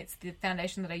 and it's the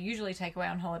foundation that I usually take away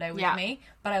on holiday with Yeah. me,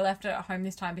 but I left it at home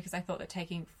this time because I thought that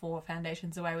taking 4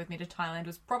 foundations away with me to Thailand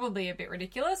was probably a bit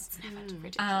ridiculous.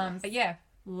 Ridiculous. But yeah,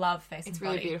 love Face and It's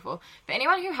Body. really beautiful. For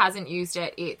anyone who hasn't used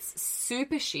it, it's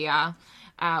super sheer,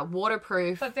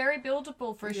 waterproof. But very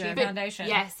buildable for a sheer But foundation.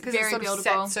 Yes, Because very it's sort of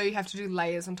buildable. set, so you have to do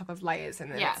layers on top of layers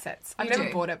and then Yeah, it sets. you I've never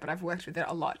do. bought it, but I've worked with it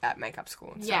a lot at makeup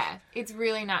school and stuff. Yeah, it's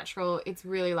really natural. It's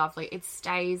really lovely. It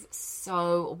stays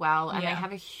so well, and Yeah. they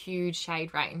have a huge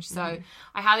shade range. So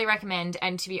I highly recommend.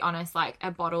 And to be honest, like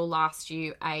a bottle lasts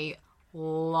you a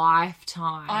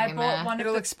lifetime. I bought one of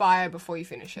It'll the... expire before you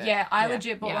finish it. Yeah, I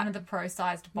legit bought Yeah. one of the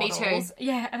pro-sized Me bottles. too.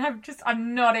 Yeah, and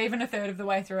I'm not even a third of the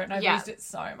way through it, and I've Yeah. used it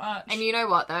so much. And you know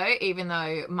what though? Even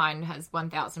though mine has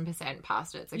 1000%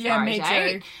 passed its expiry Yeah, me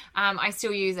date, too. I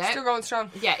still use it. Still going strong.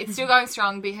 Yeah, it's still going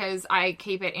strong because I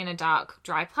keep it in a dark,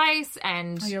 dry place,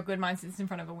 and Oh, you're good. Mine sits in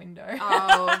front of a window.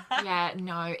 oh yeah,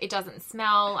 no, it doesn't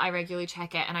smell. I regularly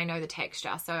check it, and I know the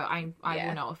texture, so I Yeah.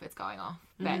 will know if it's going off.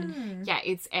 But yeah,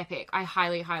 it's epic. I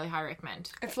highly, highly, highly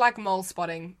recommend. It's like mole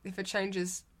spotting. If it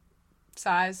changes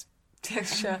size,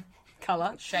 texture,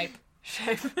 colour, Shape.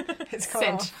 it's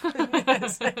gone Scent.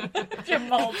 off. Your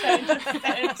mole changes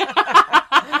scent.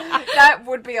 That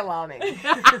would be alarming.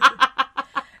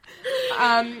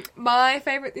 My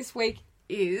favourite this week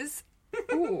is...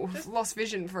 Ooh, lost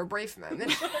vision for a brief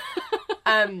moment.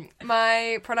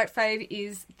 My product fave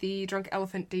is the Drunk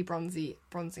Elephant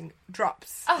bronzing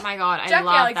drops. Oh my God, I Jackie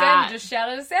love Alexander that. just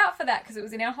shouted us out for that because it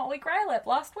was in our Holy Grail app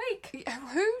last week.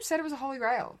 Who said it was a holy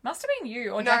grail? Must have been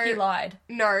you, or No. Jackie lied.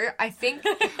 No, I think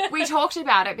We talked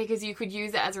about it because you could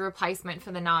use it as a replacement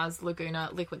for the NARS Laguna,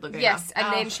 Liquid Laguna. yes.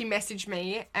 And then she messaged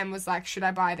me and was like, "Should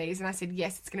I buy these?" And I said,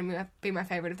 "Yes, it's going to be my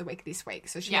favorite of the week this week."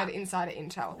 So she Yeah. had insider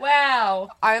intel. Wow.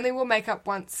 I only wore makeup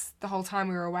once the whole time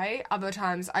we were away. Other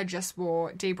times I just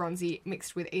wore debronzy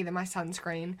mixed with either my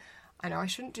sunscreen. I know I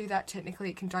shouldn't do that. Technically,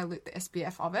 it can dilute the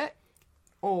SPF of it.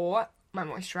 Or my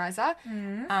moisturiser.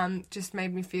 Just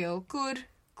made me feel good,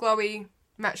 glowy,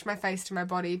 matched my face to my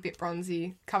body, bit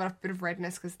bronzy, covered up a bit of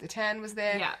redness because the tan was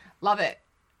there. Yeah. Love it.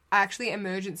 I actually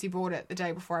emergency bought it the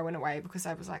day before I went away because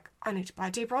I was like, I need to buy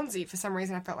debronzy. For some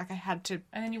reason, I felt like I had to.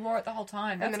 And then you wore it the whole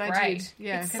time. That's And then great. I did.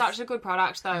 Yeah. It's such a good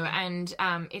product, though, and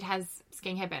it has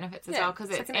skincare benefits as Yeah, well because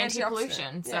it's it's like an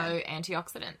anti-pollution, antioxidant. so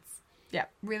antioxidants. Yeah,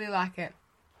 really like it.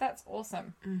 That's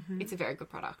awesome. It's a very good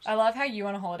product. I love how you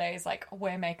on a holiday is like,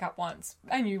 wear makeup once,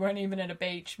 and you weren't even at a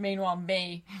beach. Meanwhile,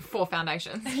 me, 4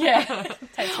 foundations. yeah,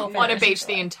 takes all On a foundations beach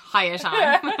the away. entire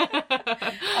time.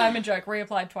 I'm a joke,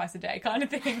 reapplied twice a day kind of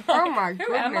thing. Oh Like, my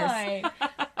who am goodness. I?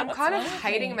 I'm kind of wrong with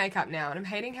hating me? makeup now, and I'm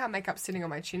hating how makeup's sitting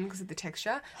on my chin because of the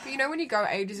texture. But you know when you go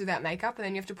ages without makeup and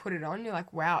then you have to put it on, you're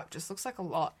like, wow, it just looks like a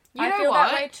lot. You I know feel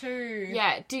what? that way too.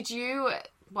 Yeah, did you...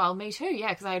 Well, me too, yeah,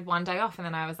 because I had one day off and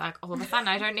then I was like, all of a sudden,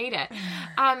 I don't need it.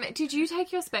 Did you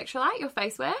take your Spectralite, your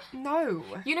face wear? No.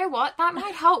 You know what? That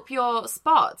might help your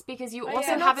spots because you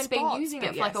also yeah, not haven't spots, been using but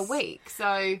it for like a yes. week.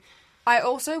 So, I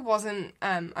also wasn't,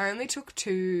 I only took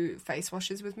 2 face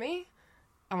washes with me.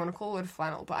 I want to call it a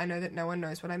flannel, but I know that no one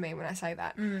knows what I mean when I say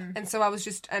that. And so I was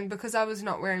just, and because I was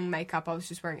not wearing makeup, I was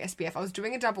just wearing SPF. I was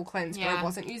doing a double cleanse, but I Yeah.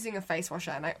 wasn't using a face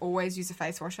washer, and I always use a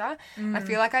face washer. I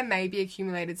feel like I maybe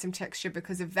accumulated some texture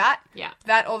because of that. Yeah.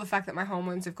 That or the fact that my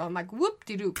hormones have gone like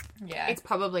whoop-de-doop. Yeah. it's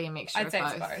probably a mixture I'd of say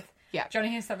both. it's both. Yeah. Do you want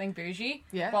to hear something bougie?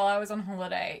 Yeah. While I was on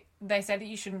holiday, they said that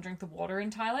you shouldn't drink the water in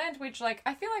Thailand, which, like,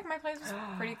 I feel like my place was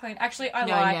pretty clean. Actually, I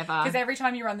No, lied. never. Because every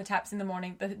time you run the taps in the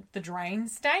morning, the drain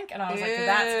stank, and I was like, Ew.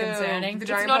 that's concerning. The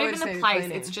It's drain not probably even just the needed place,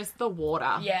 cleaning. it's just the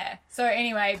water. Yeah. So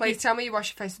anyway, Please tell me you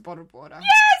wash your face with bottled water.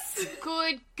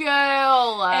 Good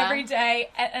girl. every day,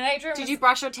 and Adrian Did was, you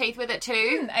brush your teeth with it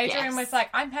too? Adrian Yes. was like,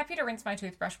 I'm happy to rinse my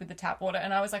toothbrush with the tap water,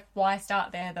 and I was like, why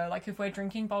start there though? Like, if we're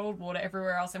drinking bottled water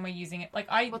everywhere else and we're using it, like,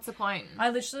 What's the point? I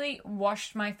literally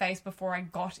washed my face before I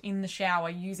got in the shower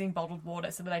using bottled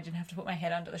water so that I didn't have to put my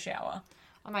head under the shower.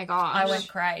 Oh my gosh. I went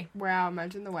cray. Wow,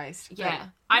 imagine the waste. Yeah.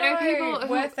 I know people who...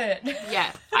 worth it.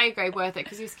 Yeah, I agree, worth it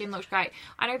because your skin looks great.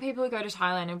 I know people who go to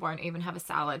Thailand and won't even have a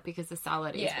salad because the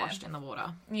salad is Yeah. washed in the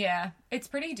water. Yeah, it's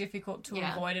pretty difficult to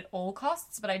Yeah. avoid at all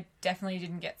costs, but I definitely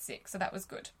didn't get sick, so that was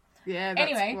good. Yeah, that's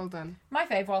Anyway. well done. My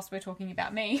fave, whilst we're talking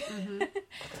about me,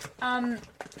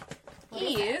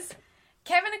 is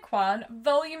Kevyn Aucoin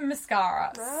Volume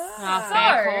Mascara. Ah, So-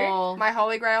 fair call. My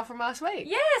holy grail from last week.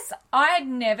 Yes, I had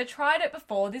never tried it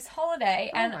before this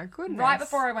holiday, and my goodness. right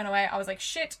before I went away, I was like,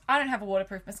 "Shit, I don't have a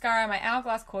waterproof mascara. My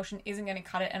Hourglass Caution isn't going to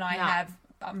cut it, and I No. have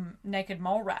naked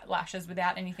mole rat lashes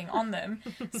without anything on them,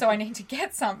 so I need to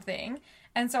get something."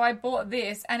 And so I bought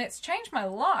this, and it's changed my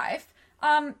life.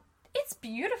 It's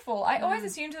beautiful. I always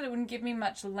assumed that it wouldn't give me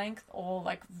much length or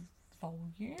like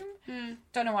volume.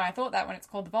 Don't know why I thought that when it's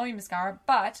called the Volume Mascara,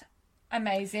 but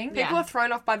amazing. People Yeah. are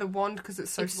thrown off by the wand because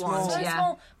it's so It's small. wand, So yeah.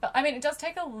 small, but I mean, it does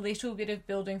take a little bit of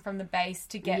building from the base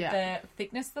to get Yeah. the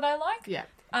thickness that I like. Yeah.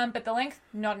 But the length,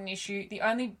 not an issue. The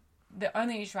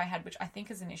only issue I had, which I think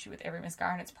is an issue with every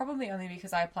mascara, and it's probably only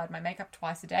because I applied my makeup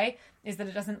twice a day, is that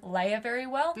it doesn't layer very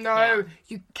well. No,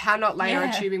 you cannot layer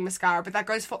Yeah. a tubing mascara, but that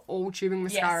goes for all tubing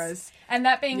Yes. mascaras. And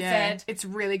that being Yeah, said, it's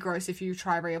really gross if you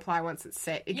try reapply once it's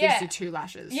set. It Yeah. gives you 2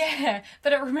 lashes. yeah,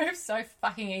 but it removes so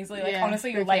fucking easily. Like, Yeah,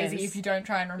 honestly, you're who lazy cares? if you don't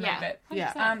try and remove Yeah. it.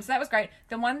 Yeah. So that was great.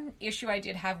 The one issue I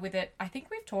did have with it, I think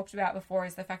we've talked about before,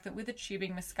 is the fact that with a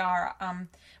tubing mascara,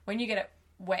 when you get it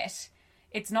wet,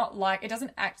 it's not like, it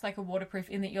doesn't act like a waterproof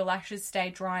in that your lashes stay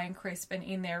dry and crisp and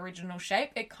in their original shape.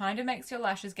 It kind of makes your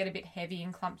lashes get a bit heavy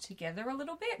and clumped together a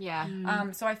little bit. Yeah.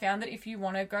 So I found that if you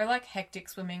want to go like hectic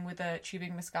swimming with a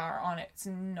tubing mascara on, it's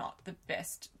not the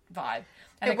best vibe.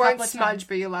 And It won't smudge,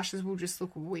 but your lashes will just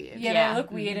look weird. Yeah, Yeah. they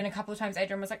look weird, and a couple of times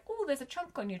Adrian was like, "Oh, there's a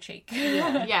chunk on your cheek."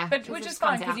 Yeah, but 'cause which it is just fine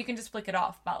comes because out. you can just flick it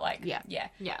off. But like, Yeah. yeah.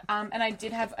 Yeah. And I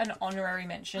did have an honorary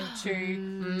mention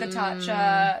to the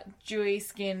Tatcha Dewy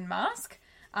Skin Mask.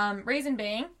 Reason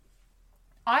being,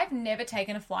 I've never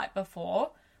taken a flight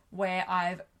before where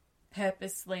I've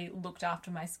purposely looked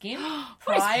after my skin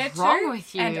prior is wrong to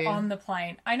with you? and on the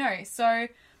plane. I know. So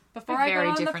before We're I got very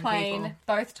on the different plane, people.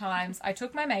 both times I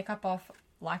took my makeup off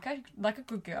like a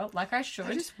good girl, like I should.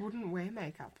 I just wouldn't wear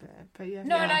makeup there, but yeah.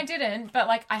 No, and I didn't, but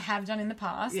like I have done in the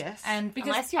past. Yes. And because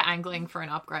Unless you're angling for an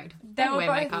upgrade. they Don't were wear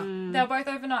both makeup. they were both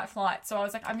overnight flights, so I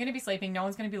was like, I'm going to be sleeping. No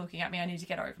one's going to be looking at me. I need to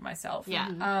get over myself. Yeah.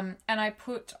 And I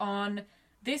put on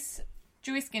this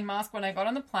dewy skin mask when I got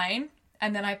on the plane,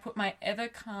 and then I put my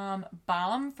Evercalm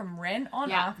balm from Ren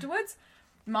on afterwards.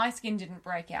 My skin didn't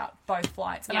break out both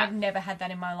flights, and I've never had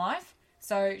that in my life.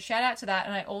 So shout out to that.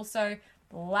 And I also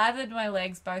lathered my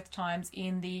legs both times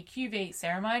in the QV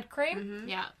Ceramide cream.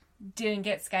 Yeah. Didn't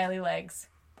get scaly legs.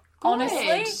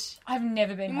 Honestly, I've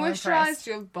never been more impressed. Moisturised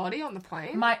your body on the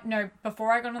plane?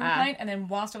 Before I got on the plane, and then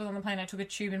whilst I was on the plane, I took a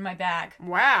tube in my bag.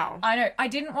 Wow. I know. I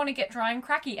didn't want to get dry and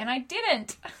cracky, and I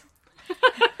didn't.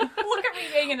 Look at me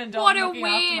being an adult. What a looking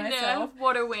after win! myself.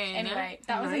 What a win! Anyway,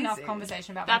 that was enough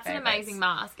conversation about That's my an favourites. amazing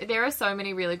mask. There are so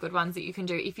many really good ones that you can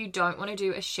do. If you don't want to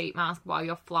do a sheet mask while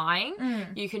you're flying,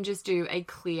 you can just do a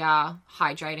clear,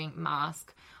 hydrating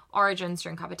mask. Origin's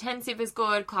Drink Up Intensive is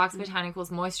good. Clark's Botanicals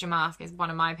Moisture Mask is one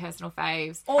of my personal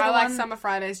faves. I like Summer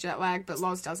Fridays jet lag, but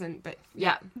Loz doesn't. But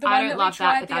Yeah, The I one don't that love we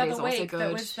tried that, but the that other is also week, good.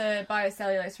 that was the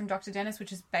biocellulose from Dr. Dennis,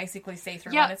 which is basically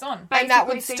see-through Yep. when it's on. and that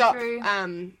would Basically stop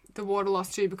see-through. the water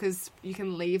loss too, because you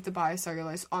can leave the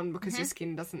biocellulose on because your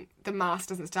skin doesn't, the mask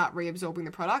doesn't start reabsorbing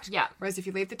the product. Yeah. Whereas if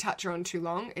you leave the toucher on too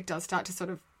long, it does start to sort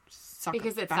of suck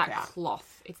Because it it's back that out. cloth.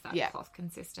 It's that Yeah. cloth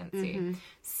consistency.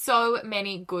 So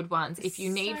many good ones. If you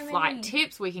need flight many.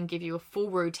 tips, we can give you a full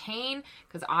routine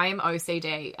because I am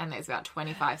OCD and there's about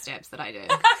 25 steps that I do.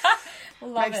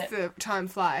 Love Makes it. the time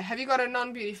fly. Have you got a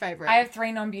non-beauty favourite? I have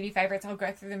 3 non-beauty favourites. I'll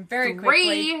go through them very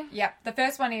quickly. Yep. The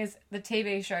first one is the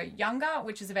TV show Younger,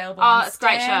 which is available on it's a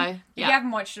great Stan. show. If Yeah. you haven't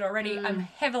watched it already, I'm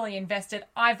heavily invested.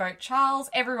 I vote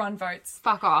Charles. Everyone votes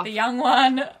Fuck off. the young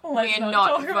one. Let's We are not not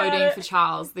talk about voting it. for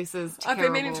Charles. This is I've terrible.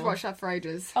 been meaning to watch that for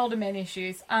ages. Older men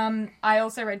issues. I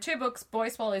also read 2 books, Boy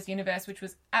Swallows Universe, which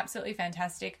was absolutely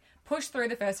fantastic. Push through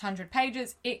the first 100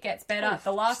 pages. It gets better.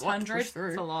 The last It's a lot to push 100, through.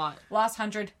 It's a lot. last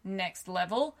 100, next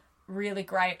level. Really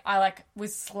great. I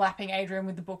was slapping Adrian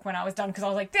with the book when I was done because I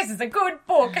was like, this is a good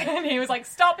book. And he was like,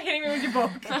 stop hitting me with your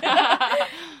book.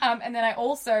 And then I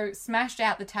also smashed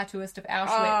out The Tattooist of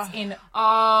Auschwitz in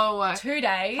Oh, 2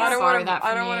 days. I don't Borrow want that to. I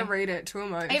from don't you. want to read it. Too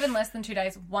emotional. Even less than 2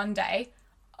 days, 1 day.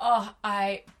 Oh,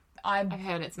 I I've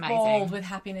heard it's amazing. bawled with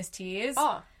happiness tears.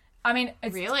 Oh. I mean,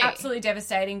 it's Really? absolutely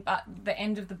devastating, but the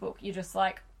end of the book, you're just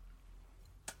like,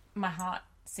 my heart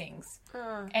sings.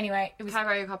 Anyway, it was... Can I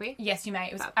borrow your copy? Yes, you may.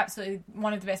 It was absolutely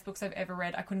one of the best books I've ever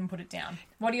read. I couldn't put it down.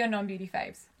 What are your non-beauty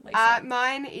faves, Lisa?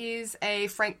 Mine is a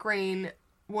Frank Green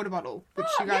water bottle, which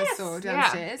you guys yes. saw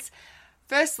downstairs.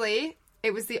 Firstly,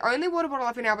 it was the only water bottle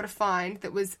I've been able to find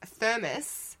that was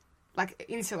thermos, like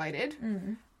insulated,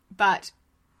 but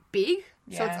big.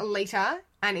 So Yeah. it's a litre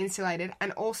and insulated,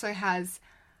 and also has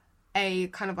a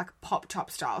kind of like pop top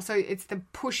style. So it's the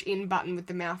push in button with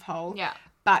the mouth hole. Yeah.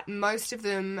 But most of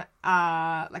them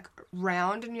are like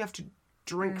round and you have to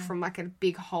drink from like a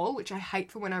big hole, which I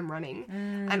hate for when I'm running.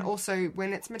 And also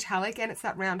when it's metallic and it's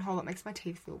that round hole, it makes my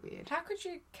teeth feel weird. How could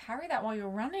you carry that while you're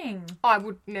running? I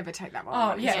would never take that one.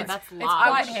 Oh, yeah, Yeah, it's, that's it's large.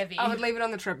 quite heavy. I would leave it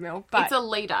on the treadmill. But It's a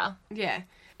litre. yeah.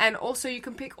 And also you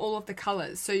can pick all of the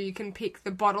colours. So you can pick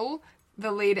the bottle,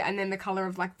 the lid, and then the colour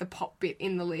of like the pop bit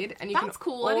in the lid. And you That's can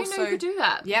cool. I didn't know you could do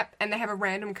that. Yep. And they have a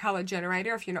random colour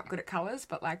generator if you're not good at colours,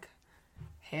 but like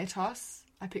hair toss.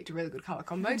 I picked a really good colour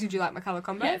combo. Did you like my colour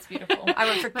combo? Yeah, it's beautiful. I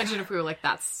went for Imagine if we were like,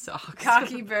 that sucks.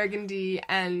 khaki burgundy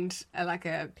and like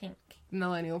a Pink.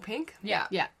 millennial pink. Yeah.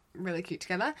 Yeah. Really cute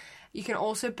together. You can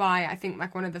also buy, I think,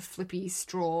 like one of the flippy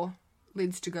straw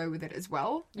lids to go with it as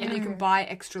well. Yeah. And you can buy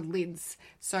extra lids.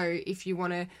 So if you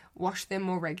want to wash them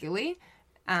more regularly,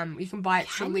 you can buy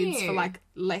extra Can lids for you? like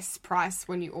less price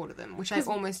when you order them, which I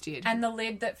almost did. And the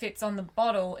lid that fits on the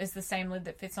bottle is the same lid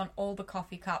that fits on all the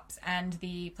coffee cups and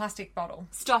the plastic bottle.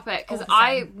 Stop it, because All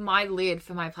the same. my lid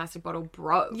for my plastic bottle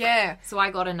broke. Yeah. So I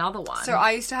got another one. So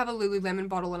I used to have a Lululemon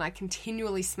bottle and I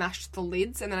continually smashed the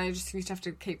lids, and then I just used to have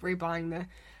to keep rebuying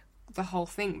the whole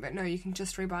thing. But no, you can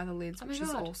just rebuy the lids, oh my which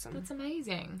is God, awesome. That's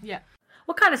amazing. Yeah.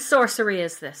 What kind of sorcery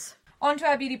is this? On to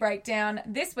our beauty breakdown.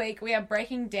 This week we are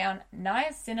breaking down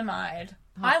niacinamide.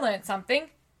 I learnt something.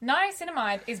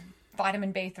 Niacinamide is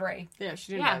vitamin B3. Yeah,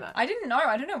 she didn't Yeah. know that. I didn't know.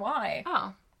 I don't know why.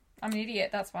 Oh. I'm an idiot.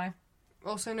 That's why.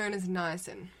 Also known as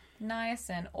niacin.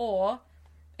 Niacin. Or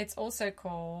it's also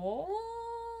called...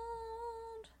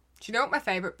 Do you know what my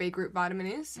favourite B group vitamin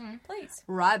is? Please.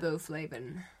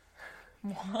 Riboflavin.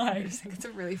 Why? It's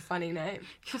a really funny name.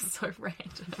 You're so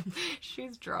random.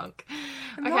 She's drunk.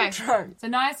 I'm not drunk. So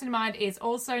niacinamide is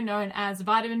also known as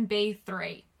vitamin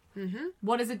B3. Mm-hmm.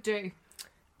 What does it do?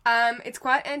 It's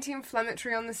quite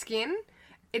anti-inflammatory on the skin.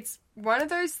 It's one of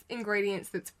those ingredients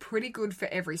that's pretty good for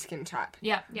every skin type.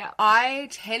 Yeah. I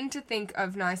tend to think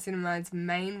of niacinamide's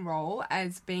main role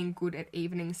as being good at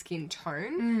evening skin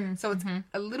tone. So it's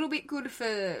a little bit good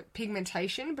for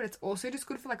pigmentation, but it's also just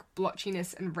good for like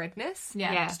blotchiness and redness.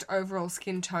 Yeah. Just overall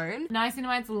skin tone.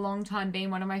 Niacinamide's a long time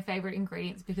been one of my favourite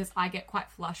ingredients because I get quite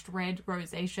flushed red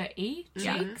rosacea-y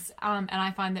cheeks. And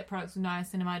I find that products with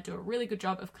niacinamide do a really good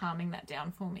job of calming that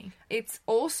down for me. It's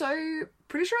also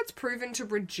pretty sure it's proven to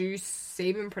reduce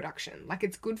sebum production. Like,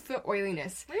 it's good for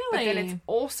oiliness. Really? But then it's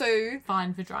also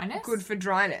fine for dryness. Good for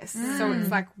dryness. So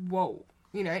it's like, whoa.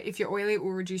 You know, if you're oily, it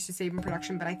will reduce your sebum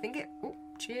production. But I think it... Oh,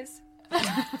 cheers.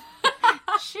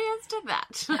 Cheers to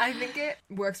that. I think it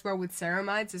works well with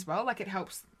ceramides as well. Like, it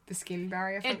helps the skin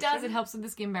barrier function. It does. It helps with the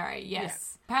skin barrier,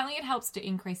 yes. Yeah. Apparently it helps to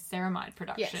increase ceramide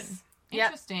production. Yes.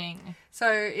 Interesting. Yep.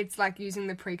 So it's like using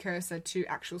the precursor to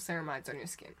actual ceramides on your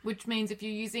skin. Which means if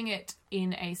you're using it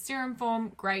in a serum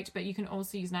form, great, but you can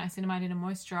also use niacinamide in a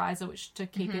moisturiser, which to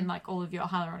keep in like all of your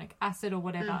hyaluronic acid or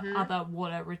whatever other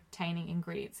water-retaining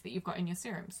ingredients that you've got in your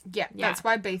serums. Yeah, that's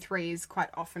why B3 is quite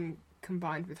often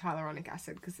combined with hyaluronic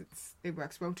acid because it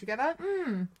works well together.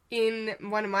 In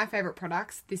one of my favourite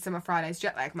products, the Summer Fridays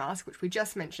Jet Lag Mask, which we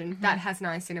just mentioned, that has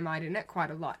niacinamide in it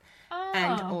quite a lot.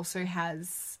 And also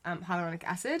has hyaluronic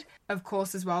acid. Of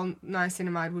course, as well,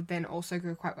 niacinamide would then also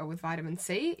go quite well with vitamin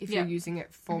C if you're using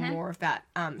it for more of that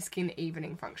skin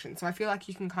evening function. So I feel like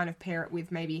you can kind of pair it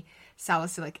with maybe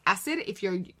salicylic acid if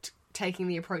you're taking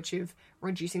the approach of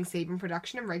reducing sebum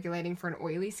production and regulating for an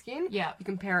oily skin. Yeah. You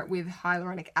can pair it with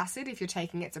hyaluronic acid if you're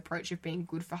taking its approach of being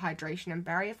good for hydration and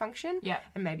barrier function. Yeah.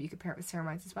 And maybe you could pair it with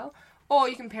ceramides as well. Or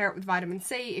you can pair it with vitamin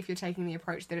C if you're taking the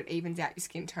approach that it evens out your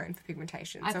skin tone for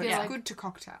pigmentation. So it's good to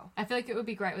cocktail. I feel like it would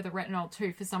be great with a retinol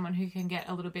too for someone who can get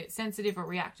a little bit sensitive or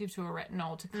reactive to a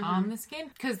retinol to calm the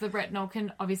skin. Because the retinol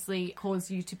can obviously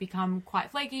cause you to become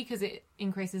quite flaky because it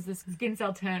increases the skin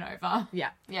cell turnover. Yeah.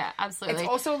 Yeah, absolutely. It's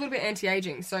also a little bit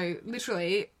anti-aging. So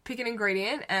literally pick an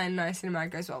ingredient and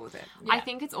niacinamide goes well with it. Yeah. I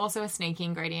think it's also a sneaky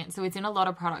ingredient. So it's in a lot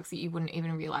of products that you wouldn't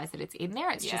even realise that it's in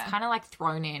there. It's just kind of like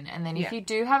thrown in. And then if you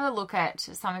do have a look at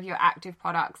some of your active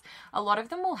products, a lot of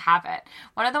them will have it.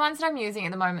 One of the ones that I'm using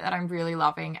at the moment that I'm really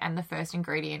loving, and the first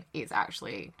ingredient is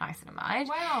actually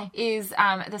niacinamide, is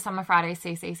the Summer Friday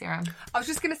CC Serum. I was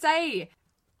just going to say...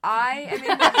 I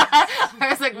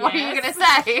was like, what are you going to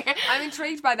say? I'm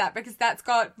intrigued by that because that's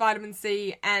got vitamin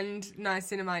C and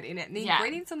niacinamide in it. And the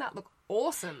ingredients on that look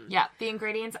awesome. Yeah, the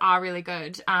ingredients are really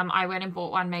good. I went and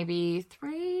bought one maybe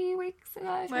 3 weeks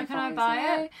ago. Where can I buy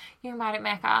it? You can buy it at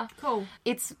Mecca. Cool.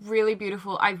 It's really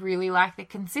beautiful. I really like the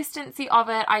consistency of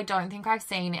it. I don't think I've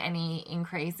seen any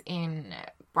increase in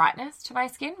brightness to my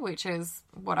skin, which is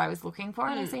what I was looking for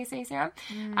in a CC serum.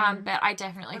 But I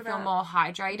definitely feel more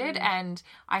hydrated, and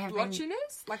I have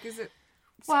blotchiness? Like, is it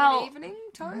evening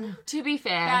tone? To be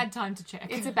fair, bad time to check.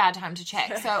 It's a bad time to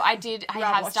check. So I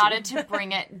have started to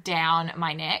bring it down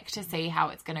my neck to see how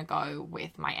it's going to go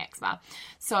with my eczema.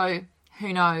 So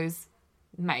who knows?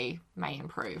 May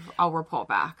improve. I'll report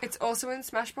back. It's also in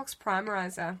Smashbox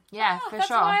Primerizer. Yeah, for that's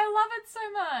sure. That's why I love it so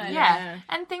much. Yeah.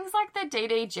 And things like the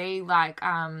DDG, like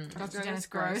Dr. Dennis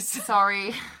Gross.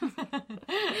 Sorry.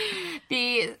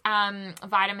 The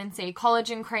vitamin C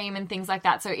collagen cream and things like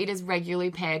that. So it is regularly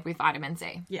paired with vitamin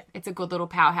C. Yeah. It's a good little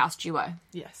powerhouse duo.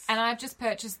 Yes. And I've just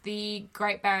purchased the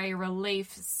Great Barrier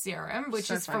Relief Serum,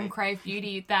 which is from Crave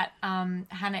Beauty, that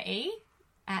Hannah E.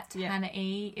 At Hannah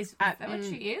E. Is that what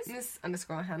she is?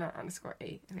 Miss_Hannah_E.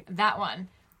 I think. That one.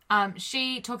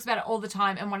 She talks about it all the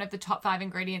time, and one of the top 5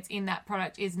 ingredients in that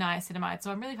product is niacinamide, so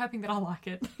I'm really hoping that I'll like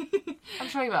it. I'm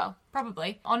sure you will.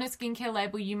 Probably. On a skincare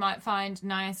label, you might find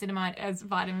niacinamide as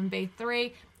vitamin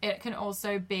B3. It can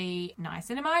also be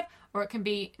niacinamide, or it can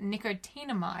be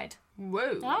nicotinamide.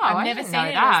 Whoa. Oh, I've never seen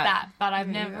it as that, but I've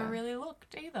never really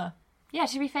looked either. Yeah,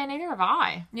 to be fair, neither have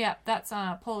I. Yeah, that's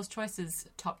Paula's Choice's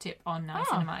top tip on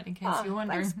niacinamide, in case you're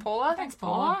wondering. Thanks, Paula. Thanks,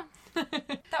 Paula.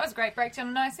 That was a great breakdown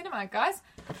on niacinamide, guys.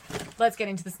 Let's get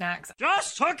into the snacks.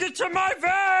 Just hook it to my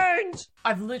veins!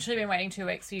 I've literally been waiting 2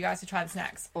 weeks for you guys to try the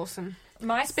snacks. Awesome.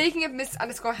 Speaking of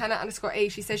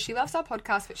Miss_Hannah_E, she says she loves our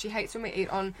podcast, but she hates when we eat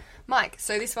on mic.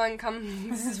 So this one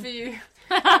this is for you.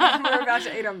 We're about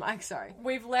to eat on mic, sorry.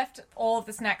 We've left all of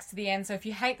the snacks to the end, so if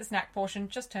you hate the snack portion,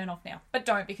 just turn off now. But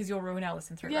don't, because you'll ruin our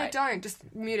listen through rate. Don't. Just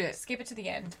mute it. Skip it to the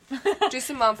end. Do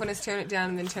some mindfulness, turn it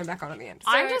down, and then turn back on at the end.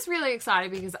 I'm just really excited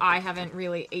because I haven't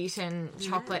really eaten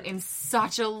chocolate in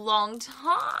such a long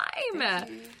time.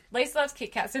 Lisa loves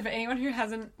Kit Kat, so for anyone who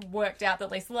hasn't worked out that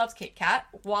Lisa loves Kit Kat,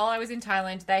 while I was in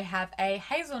Thailand, they have a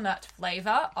hazelnut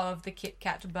flavour of the Kit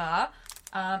Kat bar.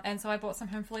 And so I bought some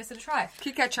home for Lisa to try.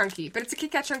 Kit Kat Chunky, but it's a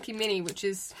Kit Kat Chunky mini, which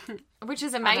is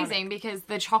amazing because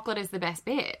the chocolate is the best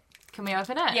bit. Can we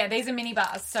open it? Yeah, these are mini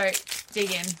bars, so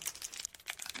dig in.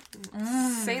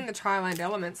 Seen the Thailand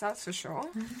elements, that's for sure.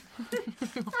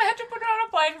 I had to put it on a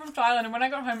plane from Thailand, and when I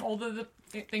got home, all the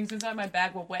things inside my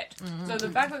bag were wet. So the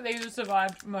fact that these have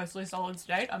survived mostly solid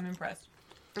state, I'm impressed.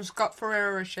 It's got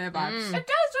Ferrero Rocher vibes. It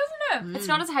does, doesn't it? It's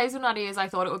not as hazelnutty as I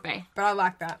thought it would be. But I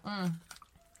like that.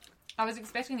 I was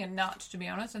expecting a nut, to be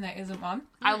honest, and there isn't one.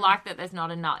 I like that there's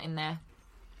not a nut in there.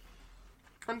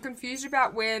 I'm confused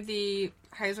about where the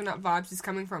hazelnut vibes is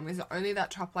coming from. Is it only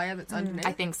that top layer that's underneath?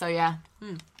 I think so, yeah.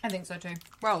 I think so too.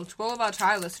 Well, to all of our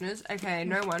Thai listeners, aka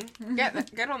no one,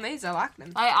 get on these. I like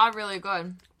them. They are really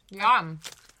good. Yum.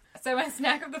 So my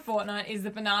snack of the fortnight is the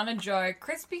Banana Joe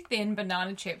crispy thin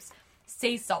banana chips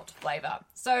sea salt flavour.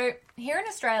 So here in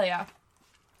Australia,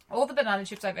 all the banana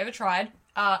chips I've ever tried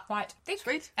are quite thick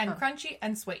Sweet? and crunchy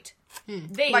and sweet.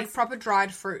 These, Like proper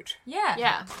dried fruit. yeah.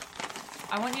 Yeah.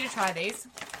 I want you to try these.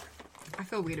 I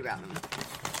feel weird about them.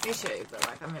 Me too, but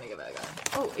like I'm gonna give it a go.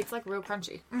 Oh, it's like real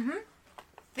crunchy.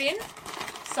 Thin,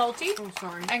 salty, Oh,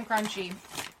 sorry. and crunchy.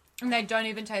 And they don't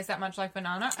even taste that much like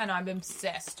banana, and I'm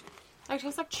obsessed. They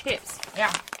taste like chips.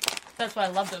 Yeah. That's why I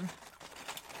love them.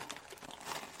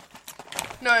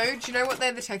 No, do you know what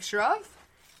they're the texture of?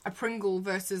 A Pringle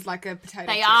versus like a potato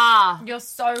They chip. are. You're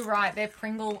so right. They're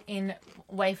Pringle in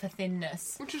wafer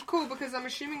thinness. Which is cool because I'm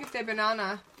assuming if they're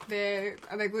banana, are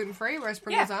they gluten-free, whereas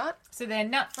Pringles aren't? So they're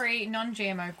nut-free,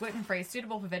 non-GMO, gluten-free,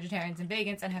 suitable for vegetarians and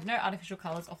vegans, and have no artificial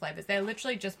colours or flavours. They're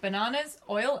literally just bananas,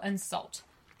 oil, and salt.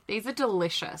 These are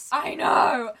delicious. I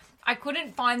know! I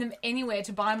couldn't find them anywhere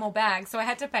to buy more bags, so I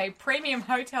had to pay premium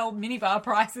hotel minibar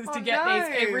prices to get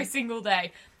these every single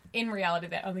day. In reality,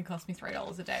 they only cost me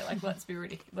 $3 a day. Like, let's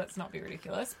not be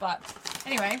ridiculous. But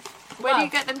anyway, Where do you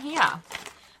get them here?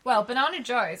 well, Banana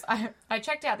Joe's. I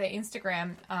checked out their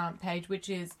Instagram page, which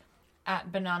is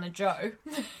at Banana Joe,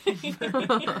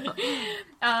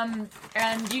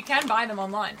 and you can buy them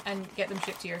online and get them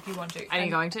shipped here if you want to. Are you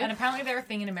going to? And apparently they're a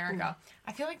thing in America.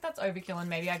 I feel like that's overkill, and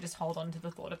maybe I just hold on to the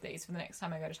thought of these for the next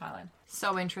time I go to Thailand.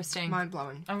 So interesting.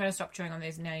 Mind-blowing. I'm going to stop chewing on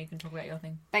these, and now you can talk about your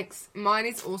thing. Thanks. Mine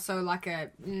is also like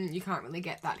a, you can't really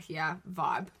get that here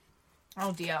vibe.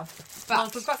 Oh dear.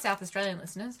 Well, we've got South Australian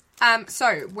listeners.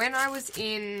 So, when I was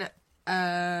in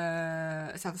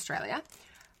South Australia,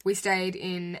 we stayed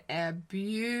in a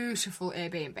beautiful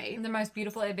Airbnb. The most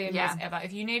beautiful Airbnbs ever.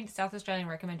 If you need South Australian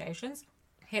recommendations,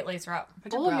 hit Lisa up.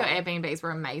 All of your Airbnbs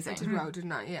were amazing. I did well,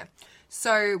 didn't I? Yeah.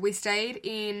 So we stayed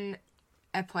in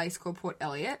a place called Port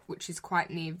Elliot, which is quite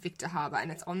near Victor Harbour,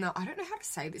 and it's on the, I don't know how to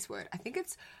say this word. I think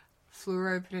it's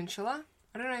Fluoro Peninsula.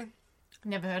 I don't know.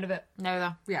 Never heard of it.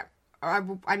 Neither. Yeah.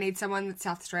 I need someone that's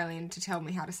South Australian to tell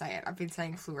me how to say it. I've been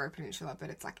saying Fluoro Peninsula,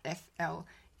 but it's like Fleurieu.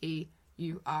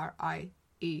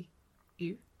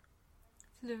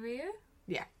 Flurio?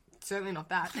 Yeah, certainly not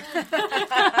that.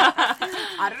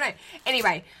 I don't know.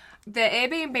 Anyway, the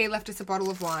Airbnb left us a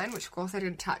bottle of wine, which of course I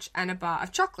didn't touch, and a bar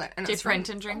of chocolate. And Different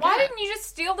and drink Why it. didn't you just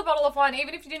steal the bottle of wine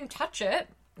even if you didn't touch it?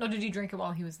 Or did you drink it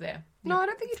while he was there? No, I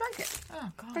don't think he drank it.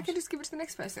 Oh, God. They could just give it to the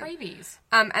next person. Freebies.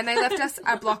 And they left us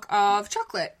a block of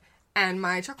chocolate, and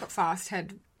my chocolate fast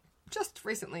had just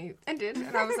recently ended,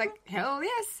 and I was like, hell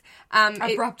yes.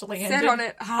 Abruptly it ended. said on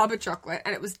it Harbour chocolate,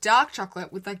 and it was dark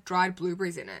chocolate with like dried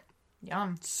blueberries in it.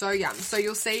 Yum. So yum. So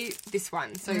you'll see this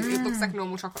one. So it looks like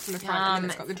normal chocolate from the front, and then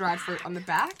it's got the dried fruit on the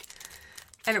back.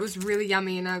 And it was really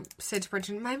yummy, and I said to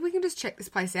Brenton, maybe we can just check this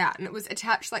place out. And it was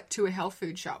attached like to a health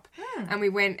food shop. And we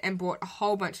went and bought a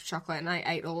whole bunch of chocolate, and I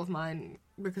ate all of mine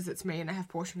because it's me and I have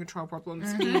portion control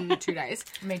problems in 2 days.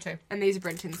 Me too. And these are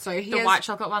Brenton's. So The white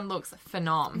chocolate one looks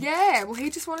phenomenal. Yeah, well, he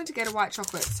just wanted to get a white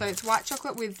chocolate. So it's white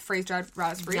chocolate with freeze-dried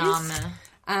raspberries.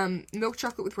 Yum. Milk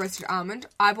chocolate with roasted almond.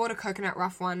 I bought a coconut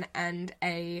rough one and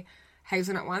a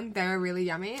hazelnut one. They're really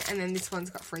yummy. And then this one's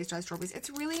got freeze-dried strawberries. It's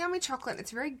really yummy chocolate.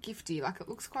 It's very gifty. Like, it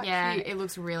looks quite cute. It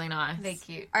looks really nice. They're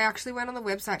cute. I actually went on the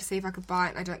website to see if I could buy it,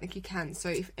 and I don't think you can. So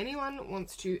if anyone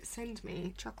wants to send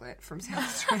me chocolate from South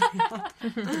Australia...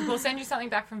 We'll send you something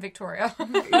back from Victoria.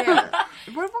 yeah.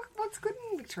 What's good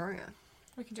in Victoria?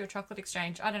 We can do a chocolate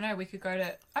exchange. I don't know. We could go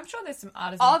to... I'm sure there's some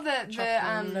artisan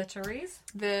chocolateries.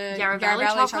 The Yarra Valley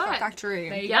Valley Chocolate Factory.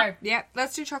 There you Yep. go. Yeah,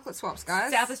 let's do chocolate swaps,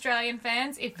 guys. South Australian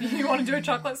fans, if you want to do a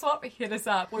chocolate swap, hit us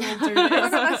up. We will do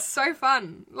this. That's so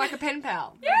fun. Like a pen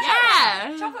pal.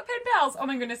 Yeah. Chocolate pen pals. Oh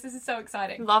my goodness, this is so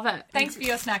exciting. Love it. Thanks for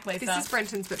your snack, Lisa. This is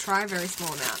Brenton's, but try a very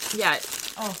small amount. Yeah.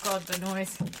 Oh god, the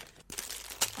noise.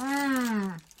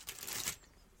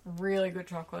 Really good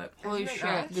chocolate. Holy Isn't it shit.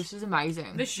 nice? This is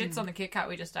amazing. This shit's on the Kit Kat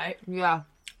we just ate. Yeah.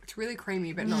 It's really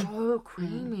creamy, but not... So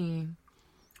creamy.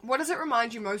 What does it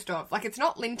remind you most of? Like, it's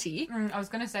not linty. I was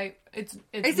going to say it's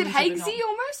Is it hazy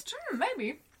almost?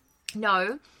 Maybe.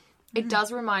 No, it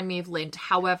does remind me of Lindt.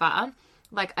 However,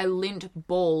 like a Lindt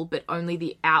ball, but only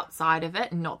the outside of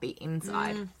it, not the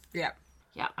inside. Yeah.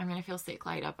 Yeah, I'm going to feel sick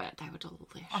later, but they were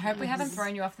delicious. I hope we haven't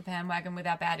thrown you off the bandwagon with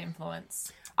our bad influence.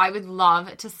 I would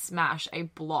love to smash a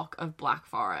block of Black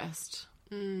Forest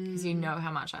because you know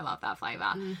how much I love that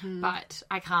flavour. But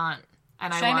I can't,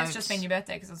 and Shame I won't. it's just been your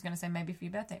birthday, because I was going to say maybe for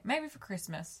your birthday. Maybe for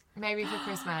Christmas. Maybe for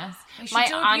Christmas. We should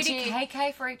do a beauty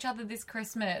KK for each other this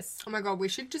Christmas. Oh my God, we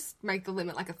should just make the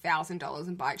limit like $1,000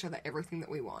 and buy each other everything that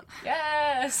we want.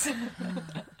 Yes!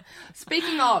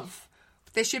 Speaking of,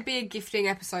 there should be a gifting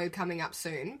episode coming up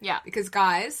soon. Yeah. Because,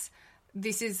 guys,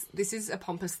 this is a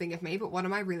pompous thing of me, but what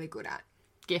am I really good at?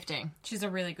 Gifting. She's a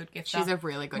really good gifter. She's a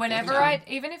really good Whenever gifter.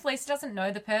 even if Lisa doesn't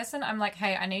know the person, I'm like,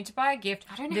 hey, I need to buy a gift.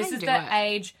 I don't know this how you is do the it.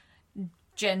 age,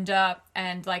 gender,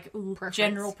 and like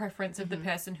general preference of the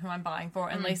person who I'm buying for.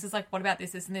 And Lisa's like, what about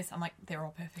this, this, and this? I'm like, they're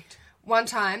all perfect. One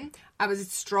time, I was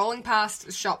strolling past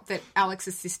a shop that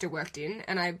Alex's sister worked in,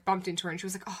 and I bumped into her, and she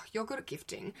was like, oh, you're good at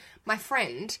gifting. My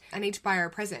friend, I need to buy her a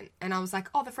present. And I was like,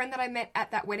 oh, the friend that I met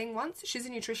at that wedding once, she's a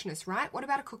nutritionist, right? What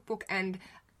about a cookbook and,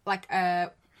 like,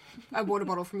 a water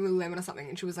bottle from Lululemon or something?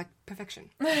 And she was like, perfection.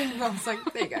 And I was like,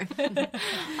 there you go.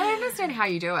 I don't understand how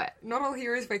you do it. Not all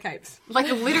heroes wear capes. Like,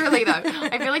 literally, though.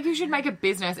 I feel like you should make a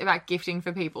business about gifting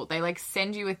for people. They, like,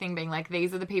 send you a thing being like,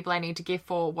 these are the people I need to gift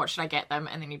for. What should I get them?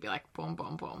 And then you'd be like, boom,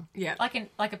 boom, boom. Yeah.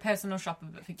 Like a personal shopper,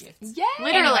 but for gifts. Yeah.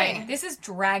 Literally. Anyway, this is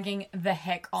dragging the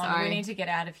heck on. Sorry. We need to get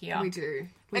out of here. We do.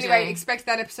 We Anyway, do. expect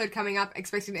that episode coming up.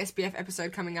 Expect an SBF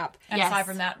episode coming up. And Yes. aside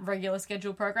from that, regular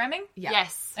schedule programming. Yeah.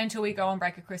 Yes. Until we go on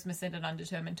break at Christmas at an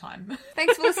undetermined time.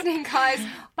 Thanks for listening, guys.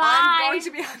 Bye. I'm going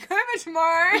to be hungover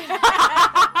tomorrow.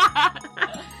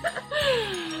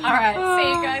 All right. See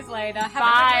you guys later. Have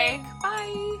Bye. a good week.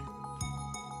 Bye.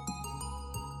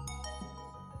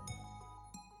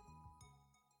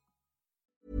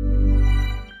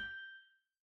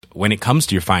 When it comes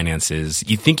to your finances,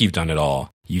 you think you've done it all.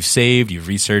 You've saved, you've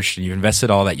researched, and you've invested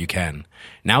all that you can.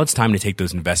 Now it's time to take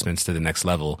those investments to the next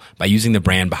level by using the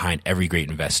brand behind every great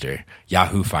investor,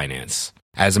 Yahoo Finance.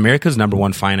 As America's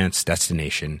 #1 finance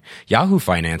destination, Yahoo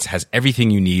Finance has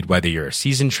everything you need, whether you're a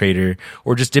seasoned trader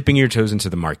or just dipping your toes into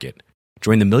the market.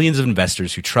 Join the millions of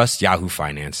investors who trust Yahoo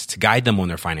Finance to guide them on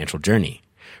their financial journey.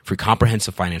 For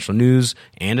comprehensive financial news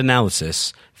and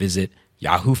analysis, visit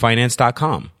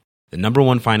yahoofinance.com. The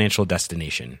 #1 financial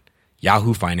destination,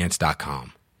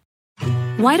 yahoofinance.com.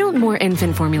 Why don't more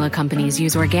infant formula companies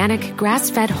use organic,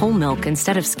 grass-fed whole milk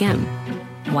instead of skim?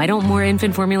 Why don't more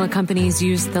infant formula companies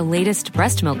use the latest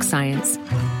breast milk science?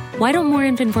 Why don't more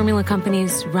infant formula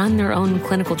companies run their own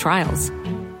clinical trials?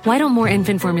 Why don't more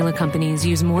infant formula companies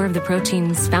use more of the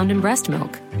proteins found in breast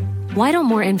milk? Why don't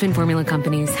more infant formula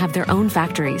companies have their own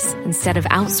factories instead of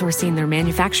outsourcing their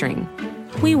manufacturing?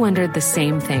 We wondered the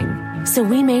same thing. So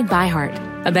we made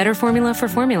ByHeart, a better formula for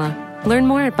formula. Learn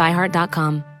more at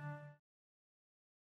byheart.com.